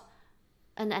God.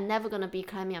 And I'm never going to be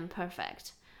claiming I'm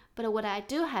perfect. But what I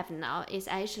do have now is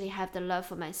I actually have the love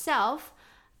for myself,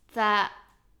 that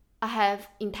I have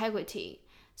integrity.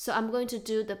 So I'm going to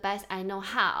do the best I know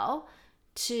how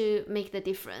to make the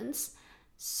difference.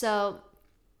 So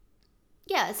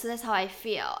yeah, so that's how I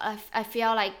feel. I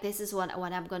feel like this is what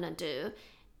I'm going to do.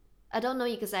 I don't know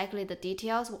exactly the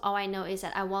details. All I know is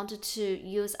that I wanted to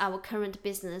use our current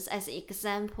business as an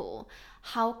example.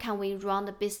 How can we run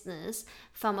the business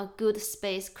from a good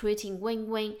space, creating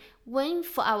win-win? Win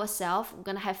for ourselves, we're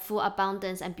going to have full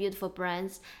abundance and beautiful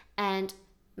brands and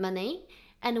money.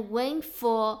 And win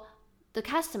for the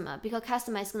customer, because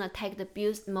customer is going to take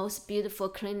the most beautiful,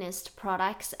 cleanest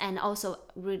products and also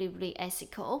really, really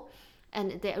ethical.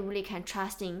 And they really can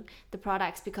trust in the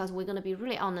products because we're going to be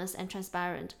really honest and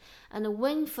transparent. And a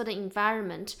win for the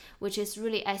environment, which is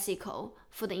really ethical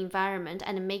for the environment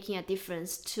and making a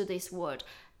difference to this world.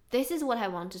 This is what I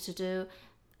wanted to do.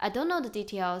 I don't know the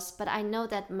details, but I know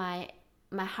that my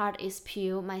heart is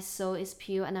pure, my soul is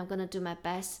pure, and I'm going to do my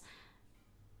best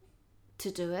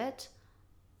to do it.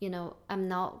 I'm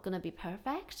not going to be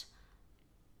perfect,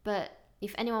 but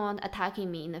if anyone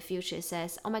attacking me in the future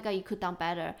says, oh my God, you could done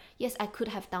better. Yes, I could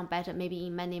have done better, maybe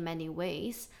in many, many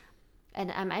ways.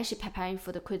 And I'm actually preparing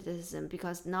for the criticism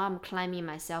because now I'm climbing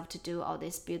myself to do all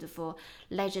this beautiful,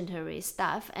 legendary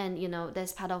stuff. And,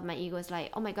 that's part of my ego is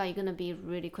like, oh my God, you're going to be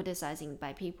really criticizing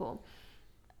by people.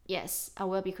 Yes, I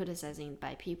will be criticizing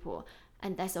by people.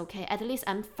 And that's okay. At least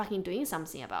I'm fucking doing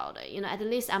something about it. At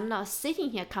least I'm not sitting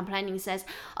here complaining, says,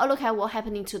 oh, look at what's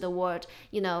happening to the world,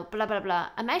 blah, blah, blah.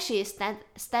 I'm actually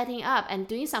standing up and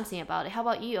doing something about it. How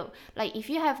about you? Like, if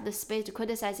you have the space to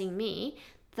criticizing me,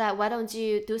 that why don't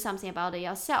you do something about it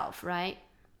yourself, right?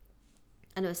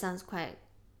 I know it sounds quite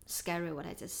scary what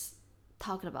I just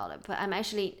talked about it, but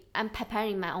I'm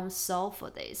preparing my own soul for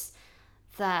this.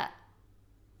 That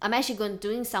I'm actually going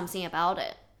doing something about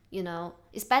it.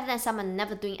 It's better than someone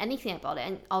never doing anything about it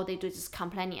and all they do is just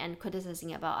complaining and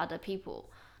criticizing about other people.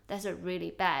 That's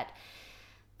really bad.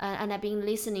 And I've been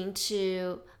listening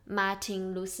to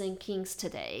Martin Luther King's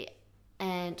today,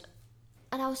 and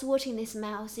I was watching this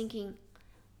man. I was thinking,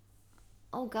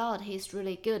 oh God, he's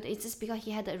really good. It's just because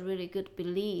he had a really good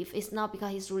belief. It's not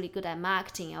because he's really good at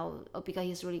marketing or because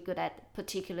he's really good at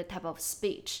particular type of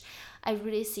speech. I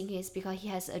really think it's because he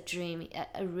has a dream,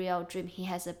 a real dream. He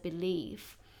has a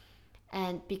belief.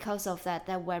 And because of that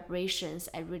vibrations,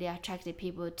 I really attracted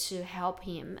people to help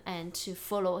him and to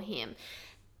follow him.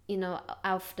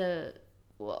 After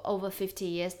over 50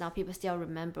 years now, people still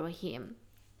remember him.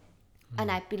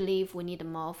 And I believe we need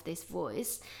more of this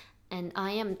voice. And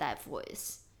I am that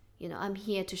voice. I'm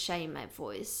here to share my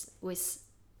voice with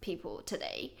people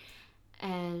today.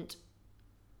 And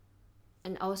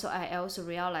also, I also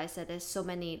realized that there's so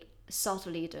many thought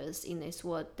leaders in this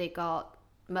world, they got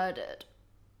murdered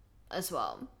as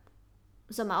well.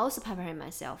 So I'm also preparing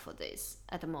myself for this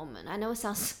at the moment. I know it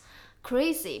sounds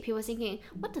crazy. People thinking,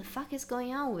 what the fuck is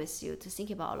going on with you to think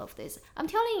about all of this? I'm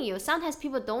telling you, sometimes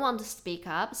people don't want to speak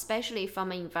up, especially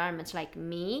from an environment like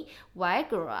me, where I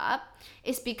grew up.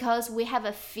 It's because we have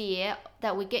a fear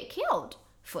that we get killed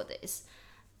for this.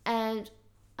 And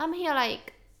I'm here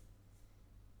like,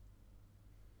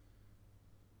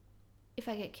 if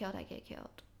I get killed, I get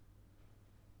killed.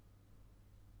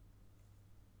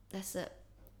 That's it.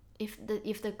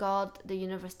 If the God, the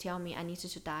universe tell me I needed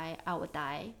to die, I will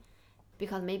die.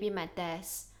 Because maybe my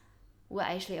death will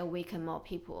actually awaken more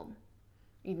people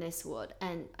in this world.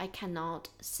 And I cannot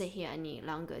sit here any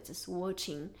longer just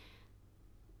watching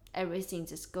everything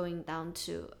just going down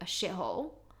to a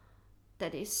shithole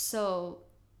that is so,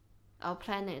 our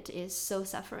planet is so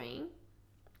suffering.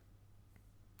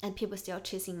 And people still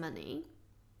chasing money.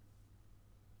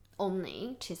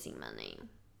 Only chasing money.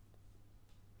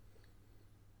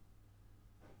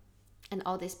 And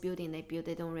all this building they build,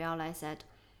 they don't realize that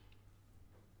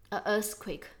an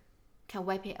earthquake can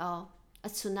wipe it all. A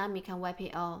tsunami can wipe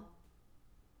it all.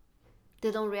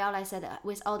 They don't realize that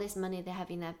with all this money they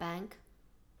have in their bank,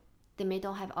 they may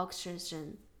don't have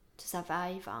oxygen to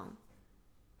survive on.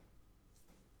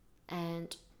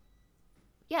 And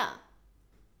yeah.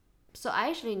 So I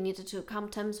actually needed to come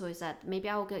to terms with that. Maybe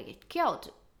I will get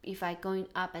killed if I going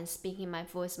up and speaking my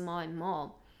voice more and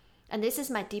more. And this is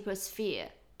my deepest fear.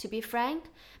 To be frank,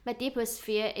 my deepest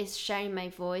fear is sharing my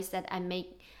voice that I may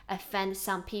offend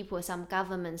some people, some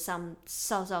government, some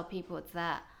sorts of people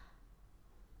that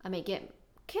I may get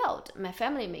killed. My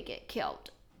family may get killed.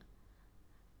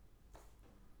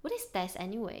 What is death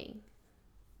anyway?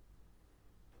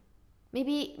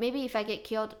 Maybe if I get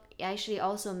killed, it actually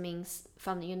also means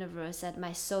from the universe that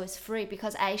my soul is free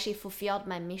because I actually fulfilled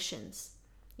my missions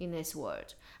in this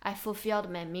world. I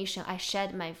fulfilled my mission. I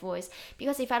shared my voice.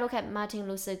 Because if I look at Martin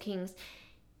Luther King,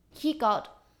 he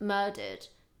got murdered,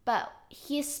 but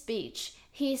his speech,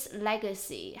 his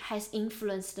legacy has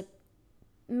influenced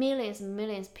millions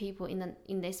of people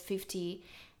in this 50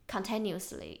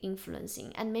 continuously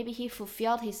influencing. And maybe he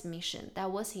fulfilled his mission.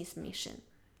 That was his mission.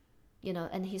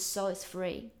 And his soul is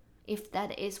free. If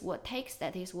that is what takes,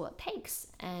 that is what takes.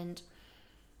 And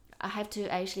I have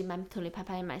to actually mentally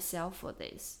prepare myself for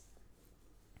this.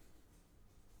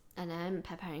 And I'm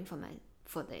preparing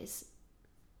for this.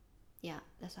 Yeah,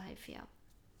 that's how I feel.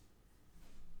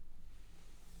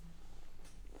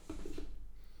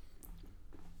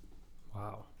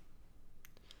 Wow.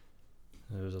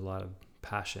 There was a lot of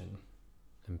passion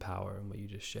and power in what you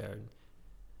just shared.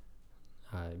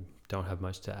 I don't have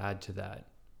much to add to that.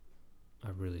 I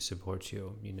really support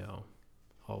you,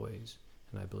 always.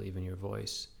 And I believe in your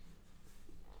voice.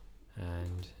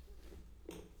 And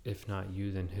if not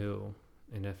you, then who?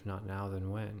 And if not now, then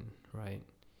when, right?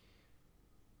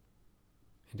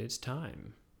 And it's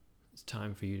time. It's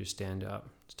time for you to stand up.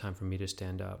 It's time for me to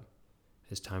stand up.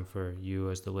 It's time for you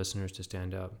as the listeners to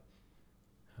stand up.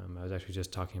 I was actually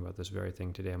just talking about this very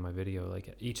thing today on my video.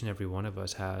 Like each and every one of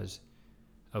us has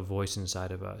a voice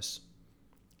inside of us.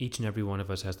 Each and every one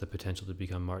of us has the potential to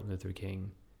become Martin Luther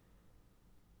King.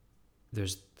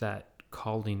 There's that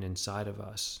calling inside of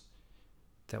us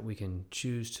that we can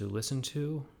choose to listen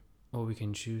to or we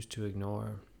can choose to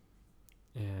ignore.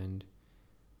 And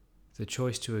the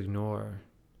choice to ignore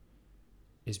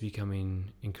is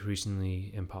becoming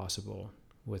increasingly impossible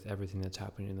with everything that's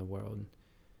happening in the world.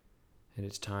 And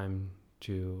it's time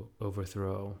to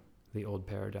overthrow the old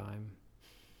paradigm.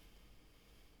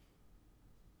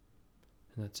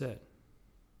 And that's it.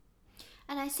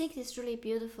 think it's really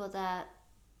beautiful that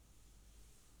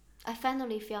I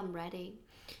finally feel I'm ready.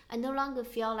 I no longer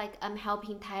feel like I'm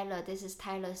helping Tyler. This is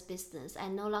Tyler's business. I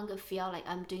no longer feel like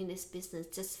I'm doing this business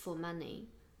just for money.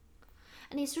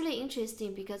 And it's really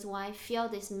interesting because when I feel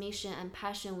this mission and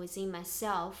passion within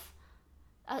myself,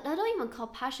 I don't even call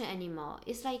passion anymore.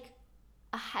 It's like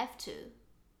I have to,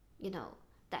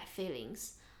 that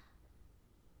feelings.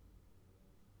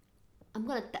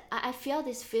 I feel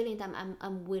this feeling that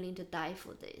I'm willing to die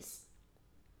for this.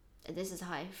 And this is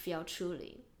how I feel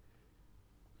truly.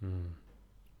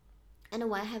 And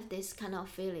when I have this kind of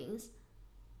feelings,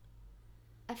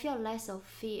 I feel less of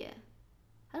fear.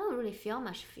 I don't really feel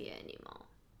much fear anymore.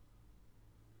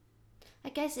 I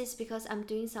guess it's because I'm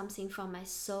doing something from my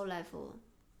soul level.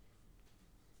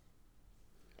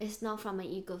 It's not from my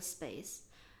ego space.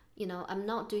 I'm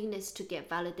not doing this to get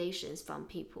validations from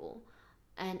people.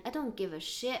 And I don't give a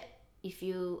shit if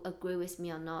you agree with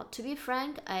me or not. To be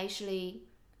frank, I actually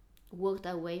walked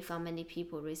away from many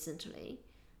people recently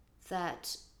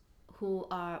who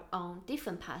are on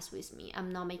different paths with me.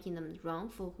 I'm not making them wrong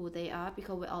for who they are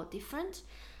because we're all different.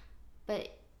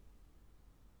 But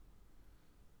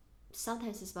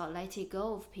sometimes it's about letting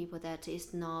go of people that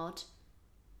is not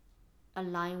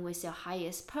aligned with your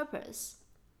highest purpose.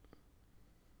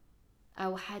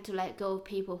 I had to let go of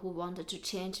people who wanted to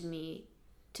change me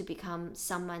to become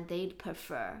someone they'd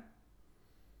prefer.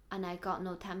 And I got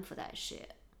no time for that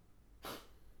shit.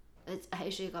 I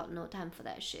actually got no time for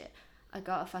that shit. I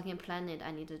got a fucking planet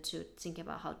I needed to think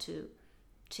about how to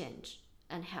change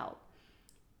and help.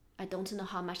 I don't know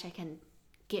how much I can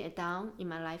get it down in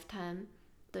my lifetime.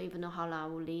 Don't even know how long I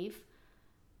will live.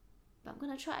 But I'm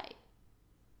gonna try.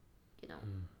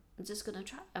 I'm just gonna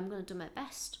try. I'm gonna do my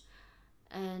best.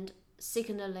 And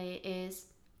secondly is,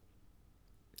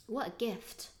 what a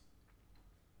gift.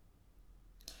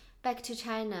 Back to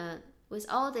China, with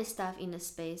all this stuff in the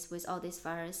space, with all this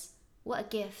virus, what a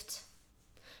gift.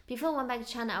 Before I went back to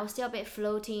China, I was still a bit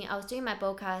floating. I was doing my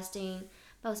broadcasting,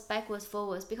 but I was backwards,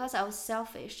 forwards because I was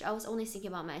selfish. I was only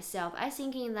thinking about myself. I was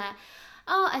thinking that,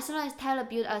 as long as Tyler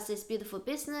built us this beautiful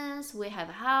business, we have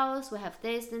a house, we have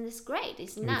this, then it's great.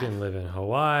 It's enough. You can live in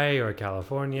Hawaii or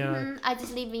California. I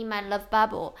just live in my love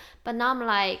bubble. But now I'm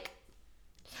like,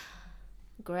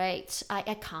 great. I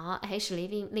can't actually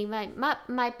live in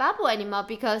my bubble anymore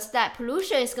because that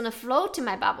pollution is going to flow to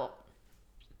my bubble.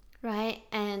 Right?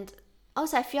 And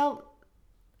also I feel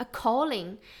a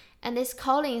calling. And this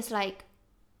calling is like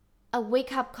a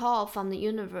wake-up call from the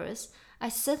universe. I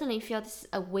certainly feel this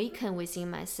awaken within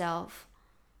myself.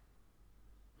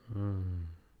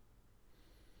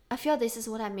 I feel this is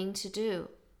what I mean to do.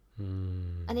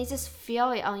 And you just feel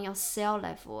it on your cell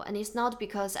level. And it's not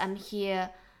because I'm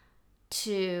here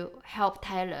to help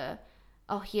Tyler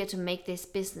or here to make this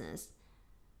business.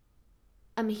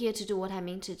 I'm here to do what I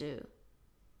mean to do,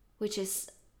 which is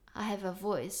I have a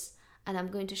voice and I'm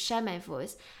going to share my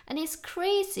voice. And it's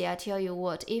crazy, I tell you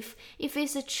what, if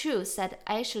it's a truth that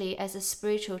actually as a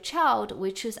spiritual child,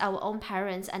 we choose our own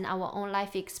parents and our own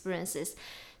life experiences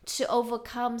to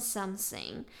overcome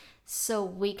something so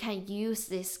we can use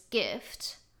this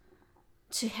gift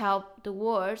to help the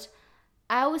world.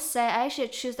 I would say I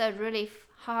should choose a really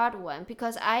hard one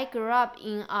because I grew up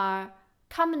in a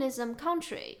communism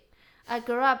country. I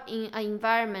grew up in an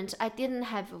environment I didn't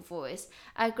have a voice.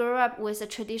 I grew up with a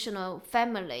traditional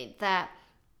family that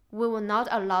we were not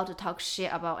allowed to talk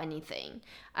shit about anything.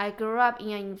 I grew up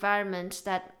in an environment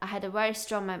that I had a very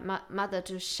strong mother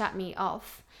to shut me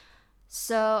off.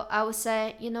 So I would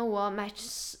say, you know what,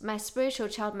 my spiritual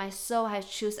child, my soul has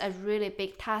chosen a really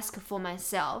big task for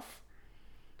myself.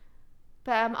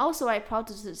 But I'm also very proud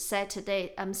to say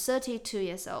today, I'm 32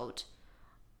 years old.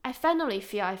 I finally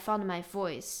feel I found my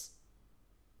voice.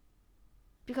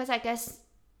 Because I guess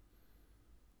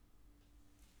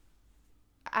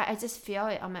I just feel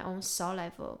it on my own soul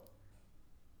level.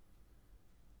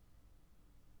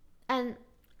 And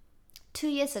 2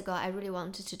 years ago, I really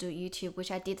wanted to do YouTube,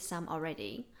 which I did some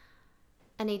already.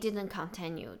 And it didn't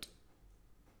continue.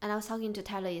 And I was talking to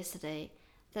Tyler yesterday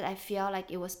that I feel like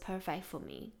it was perfect for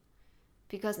me.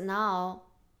 Because now,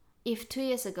 if 2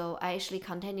 years ago, I actually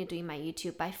continued doing my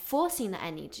YouTube by forcing the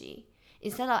energy,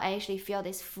 instead of I actually feel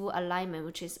this full alignment,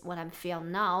 which is what I'm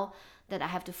feeling now, that I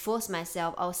have to force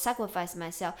myself or sacrifice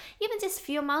myself. Even just a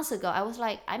few months ago, I was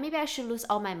like, maybe I should lose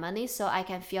all my money so I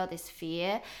can feel this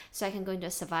fear, so I can go into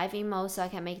a surviving mode, so I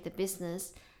can make the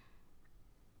business.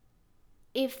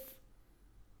 If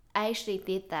I actually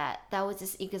did that, that was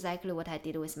just exactly what I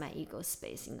did with my ego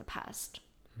space in the past.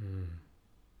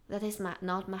 That is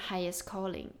not my highest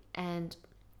calling. And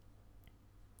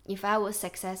if I was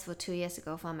successful 2 years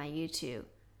ago for my YouTube,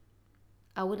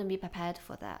 I wouldn't be prepared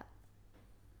for that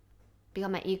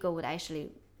because my ego would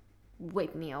actually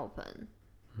whip me open.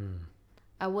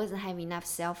 I wasn't having enough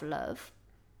self-love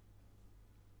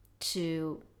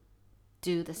to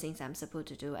do the things I'm supposed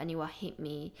to do, and it will hit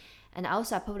me. And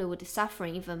also I probably would be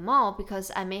suffering even more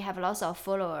because I may have lots of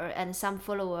followers, and some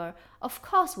follower, of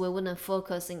course we wouldn't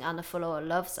focusing on the follower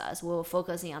loves us, we were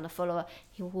focusing on the follower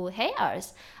who hate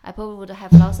us. I probably would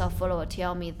have lots of followers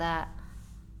tell me that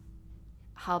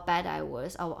how bad I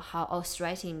was, or how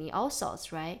threatening me, all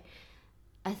sorts, right?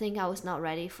 I think I was not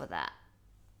ready for that,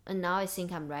 and now I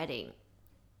think I'm ready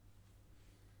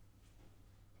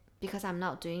because I'm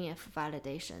not doing it for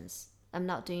validations. I'm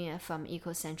not doing it from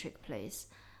egocentric place.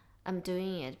 I'm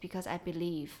doing it because I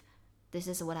believe this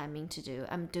is what I mean to do.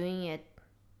 I'm doing it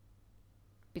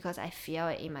because I feel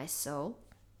it in my soul.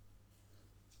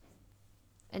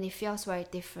 And it feels very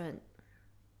different.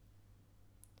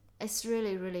 It's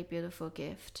really, really beautiful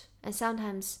gift. And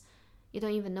sometimes you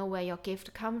don't even know where your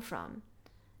gift come from.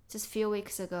 Just a few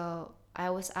weeks ago, I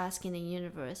was asking the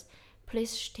universe,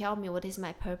 please tell me what is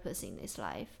my purpose in this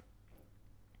life.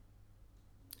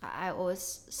 I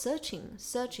was searching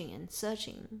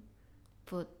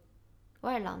for a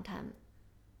very long time.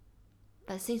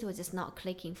 But things were just not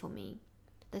clicking for me.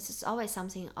 There's just always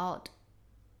something odd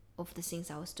of the things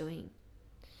I was doing.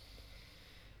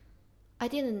 I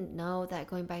didn't know that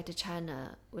going back to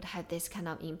China would have this kind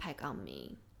of impact on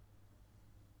me.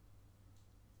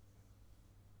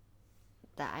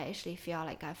 That I actually feel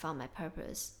like I found my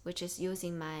purpose, which is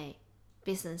using my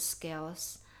business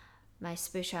skills, my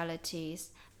spiritualities,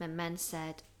 my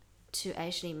mindset to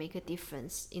actually make a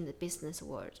difference in the business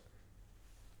world.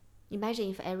 Imagine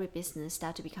if every business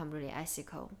started to become really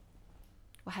ethical.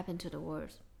 What happened to the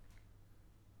world?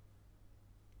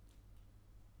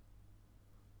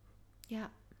 Yeah.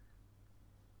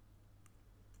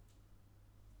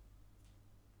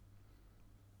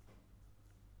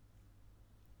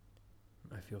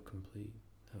 I feel complete.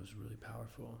 That was really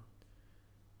powerful.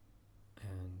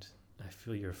 And I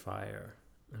feel your fire,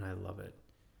 and I love it.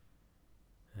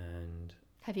 And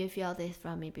have you felt this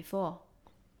from me before?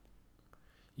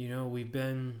 You know, we've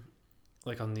been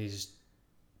like on these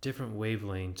different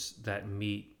wavelengths that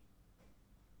meet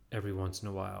every once in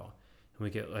a while. And we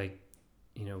get like,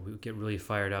 you know, we get really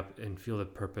fired up and feel the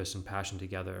purpose and passion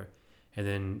together. And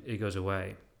then it goes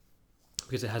away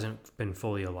because it hasn't been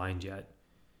fully aligned yet.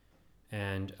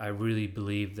 And I really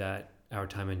believe that our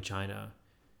time in China,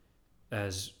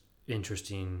 as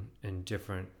interesting and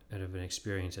different of an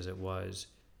experience as it was,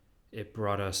 it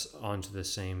brought us onto the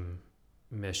same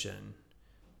mission.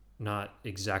 Not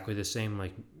exactly the same,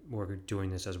 like we're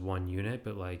doing this as one unit,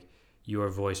 but like your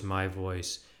voice, my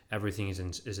voice, everything is in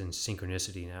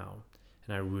synchronicity now.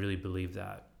 And I really believe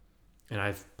that. And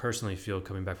I personally feel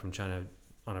coming back from China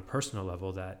on a personal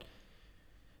level that,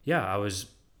 yeah, I was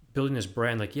building this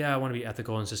brand, like, yeah, I want to be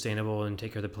ethical and sustainable and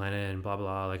take care of the planet and blah,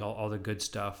 blah, like all the good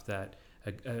stuff that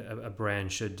a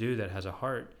brand should do that has a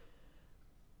heart.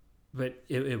 But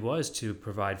it was to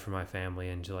provide for my family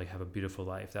and to like have a beautiful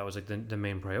life. That was like the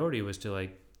main priority was to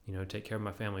like, you know, take care of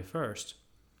my family first,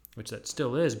 which that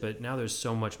still is. But now there's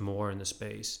so much more in the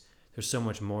space. There's so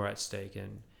much more at stake,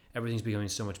 and everything's becoming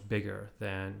so much bigger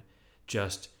than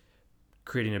just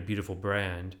creating a beautiful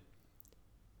brand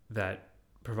that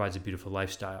provides a beautiful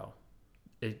lifestyle.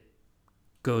 It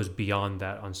goes beyond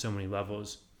that on so many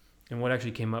levels. And what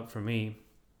actually came up for me,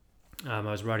 I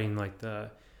was writing like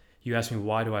you asked me,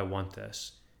 why do I want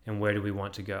this? And where do we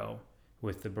want to go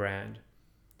with the brand?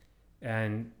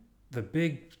 And the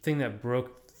big thing that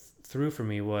broke through for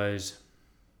me was,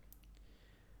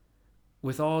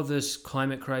 with all this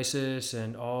climate crisis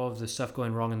and all of the stuff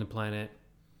going wrong in the planet,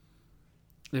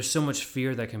 there's so much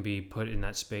fear that can be put in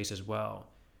that space as well,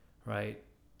 right?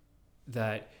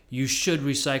 That you should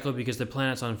recycle because the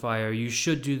planet's on fire. You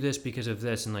should do this because of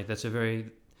this. And like, that's a very,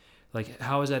 like,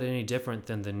 how is that any different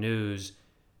than the news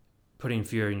putting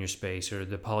fear in your space or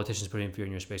the politicians putting fear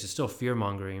in your space? It's still fear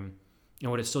mongering.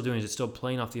 And what it's still doing is it's still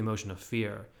playing off the emotion of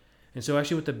fear. And so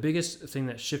actually what the biggest thing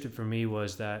that shifted for me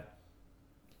was that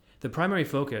the primary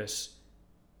focus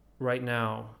right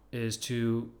now is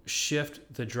to shift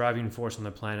the driving force on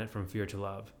the planet from fear to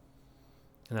love.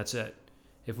 And that's it.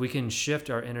 If we can shift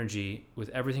our energy with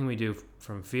everything we do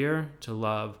from fear to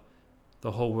love,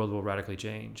 the whole world will radically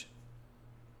change.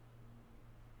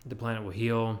 The planet will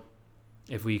heal.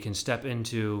 If we can step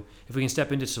into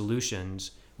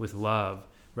solutions with love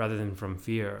rather than from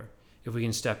fear, if we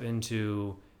can step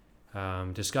into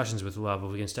discussions with love,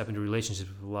 if we can step into relationships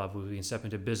with love, if we can step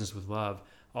into business with love,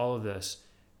 all of this,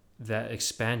 that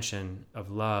expansion of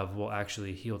love will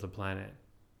actually heal the planet.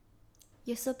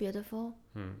 You're so beautiful.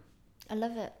 I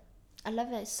love it. I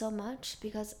love it so much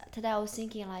because today I was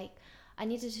thinking like I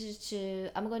needed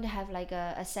I'm going to have like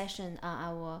a session on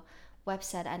our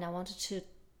website, and I wanted to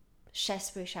share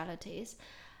spiritualities.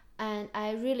 And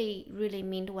I really, really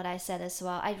mean what I said as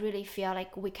well. I really feel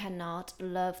like we cannot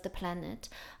love the planet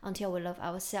until we love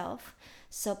ourselves.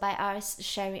 So by us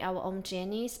sharing our own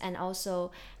journeys and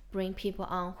also bring people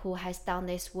on who has done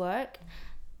this work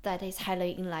that is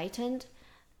highly enlightened,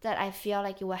 that I feel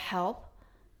like it will help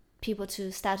people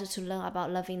to start to learn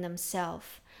about loving themselves.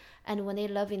 And when they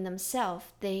love in themselves,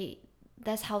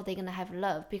 that's how they're gonna have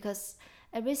love, because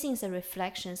everything is a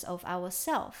reflection of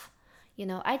ourselves.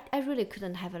 I really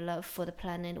couldn't have a love for the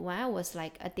planet when I was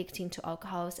like addicting to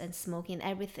alcohols and smoking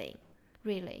everything,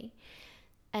 really.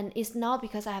 And it's not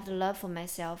because I have the love for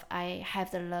myself, I have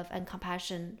the love and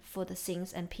compassion for the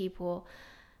things and people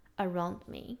around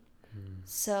me.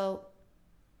 So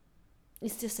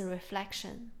it's just a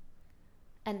reflection,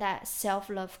 and that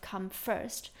self-love come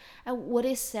first. And what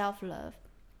is self-love?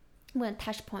 I'm going to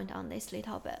touch point on this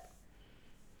little bit.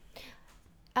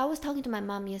 I was talking to my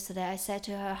mom yesterday. I said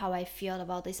to her how I feel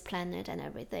about this planet and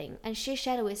everything, and she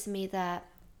shared with me that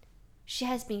she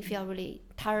has been feeling really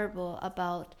terrible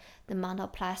about the amount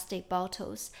of plastic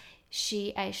bottles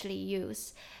she actually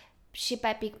use. She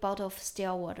buy big bottle of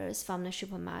still waters from the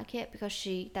supermarket because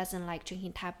she doesn't like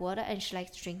drinking tap water, and she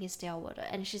likes drinking still water.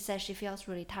 And she says she feels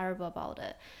really terrible about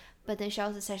it. But then she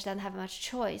also says she doesn't have much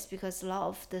choice because a lot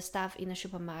of the stuff in the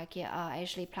supermarket are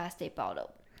actually plastic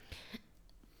bottle.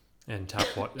 And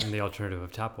tap water, and the alternative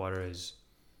of tap water is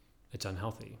it's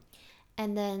unhealthy.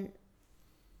 And then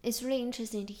it's really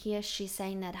interesting to hear she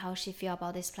saying that how she feel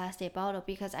about this plastic bottle,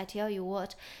 because I tell you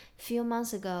what, few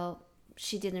months ago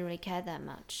she didn't really care that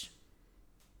much.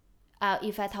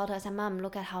 If I told her, I said, Mom,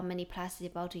 look at how many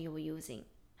plastic bottles you were using,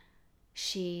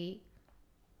 she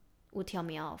would tell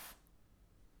me off.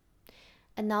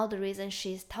 And now the reason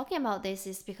she's talking about this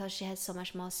is because she has so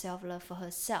much more self-love for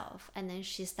herself, and then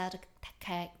she started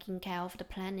taking care of the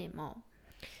planet more.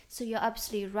 So you're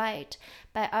absolutely right.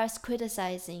 By us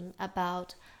criticizing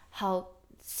about how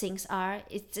things are,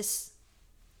 it just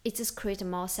creates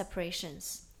more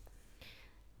separations.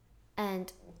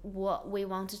 And what we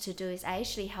wanted to do is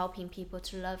actually helping people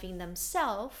to loving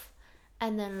themselves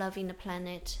and then loving the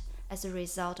planet as a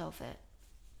result of it.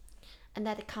 And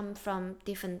that come from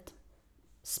different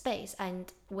space,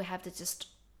 and we have to just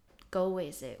go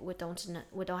with it. We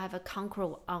don't have a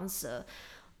concrete answer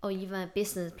or even a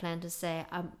business plan to say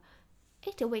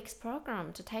 8 weeks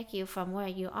program to take you from where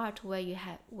you are to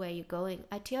where you're going.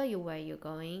 I tell you where you're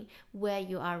going. Where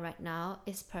you are right now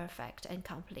is perfect and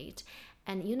complete,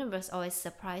 and universe always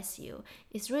surprise you.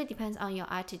 It really depends on your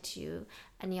attitude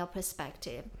and your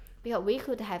perspective. Because we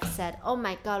could have said, oh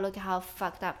my god, look how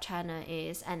fucked up China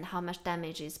is and how much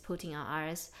damage it's putting on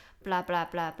us, blah blah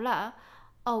blah blah.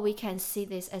 Or we can see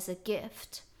this as a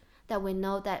gift, that we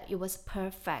know that it was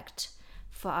perfect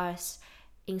for us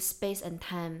in space and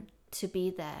time to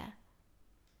be there.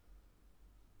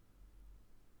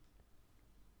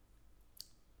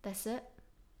 That's it.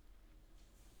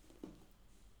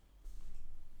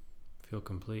 Feel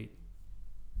complete.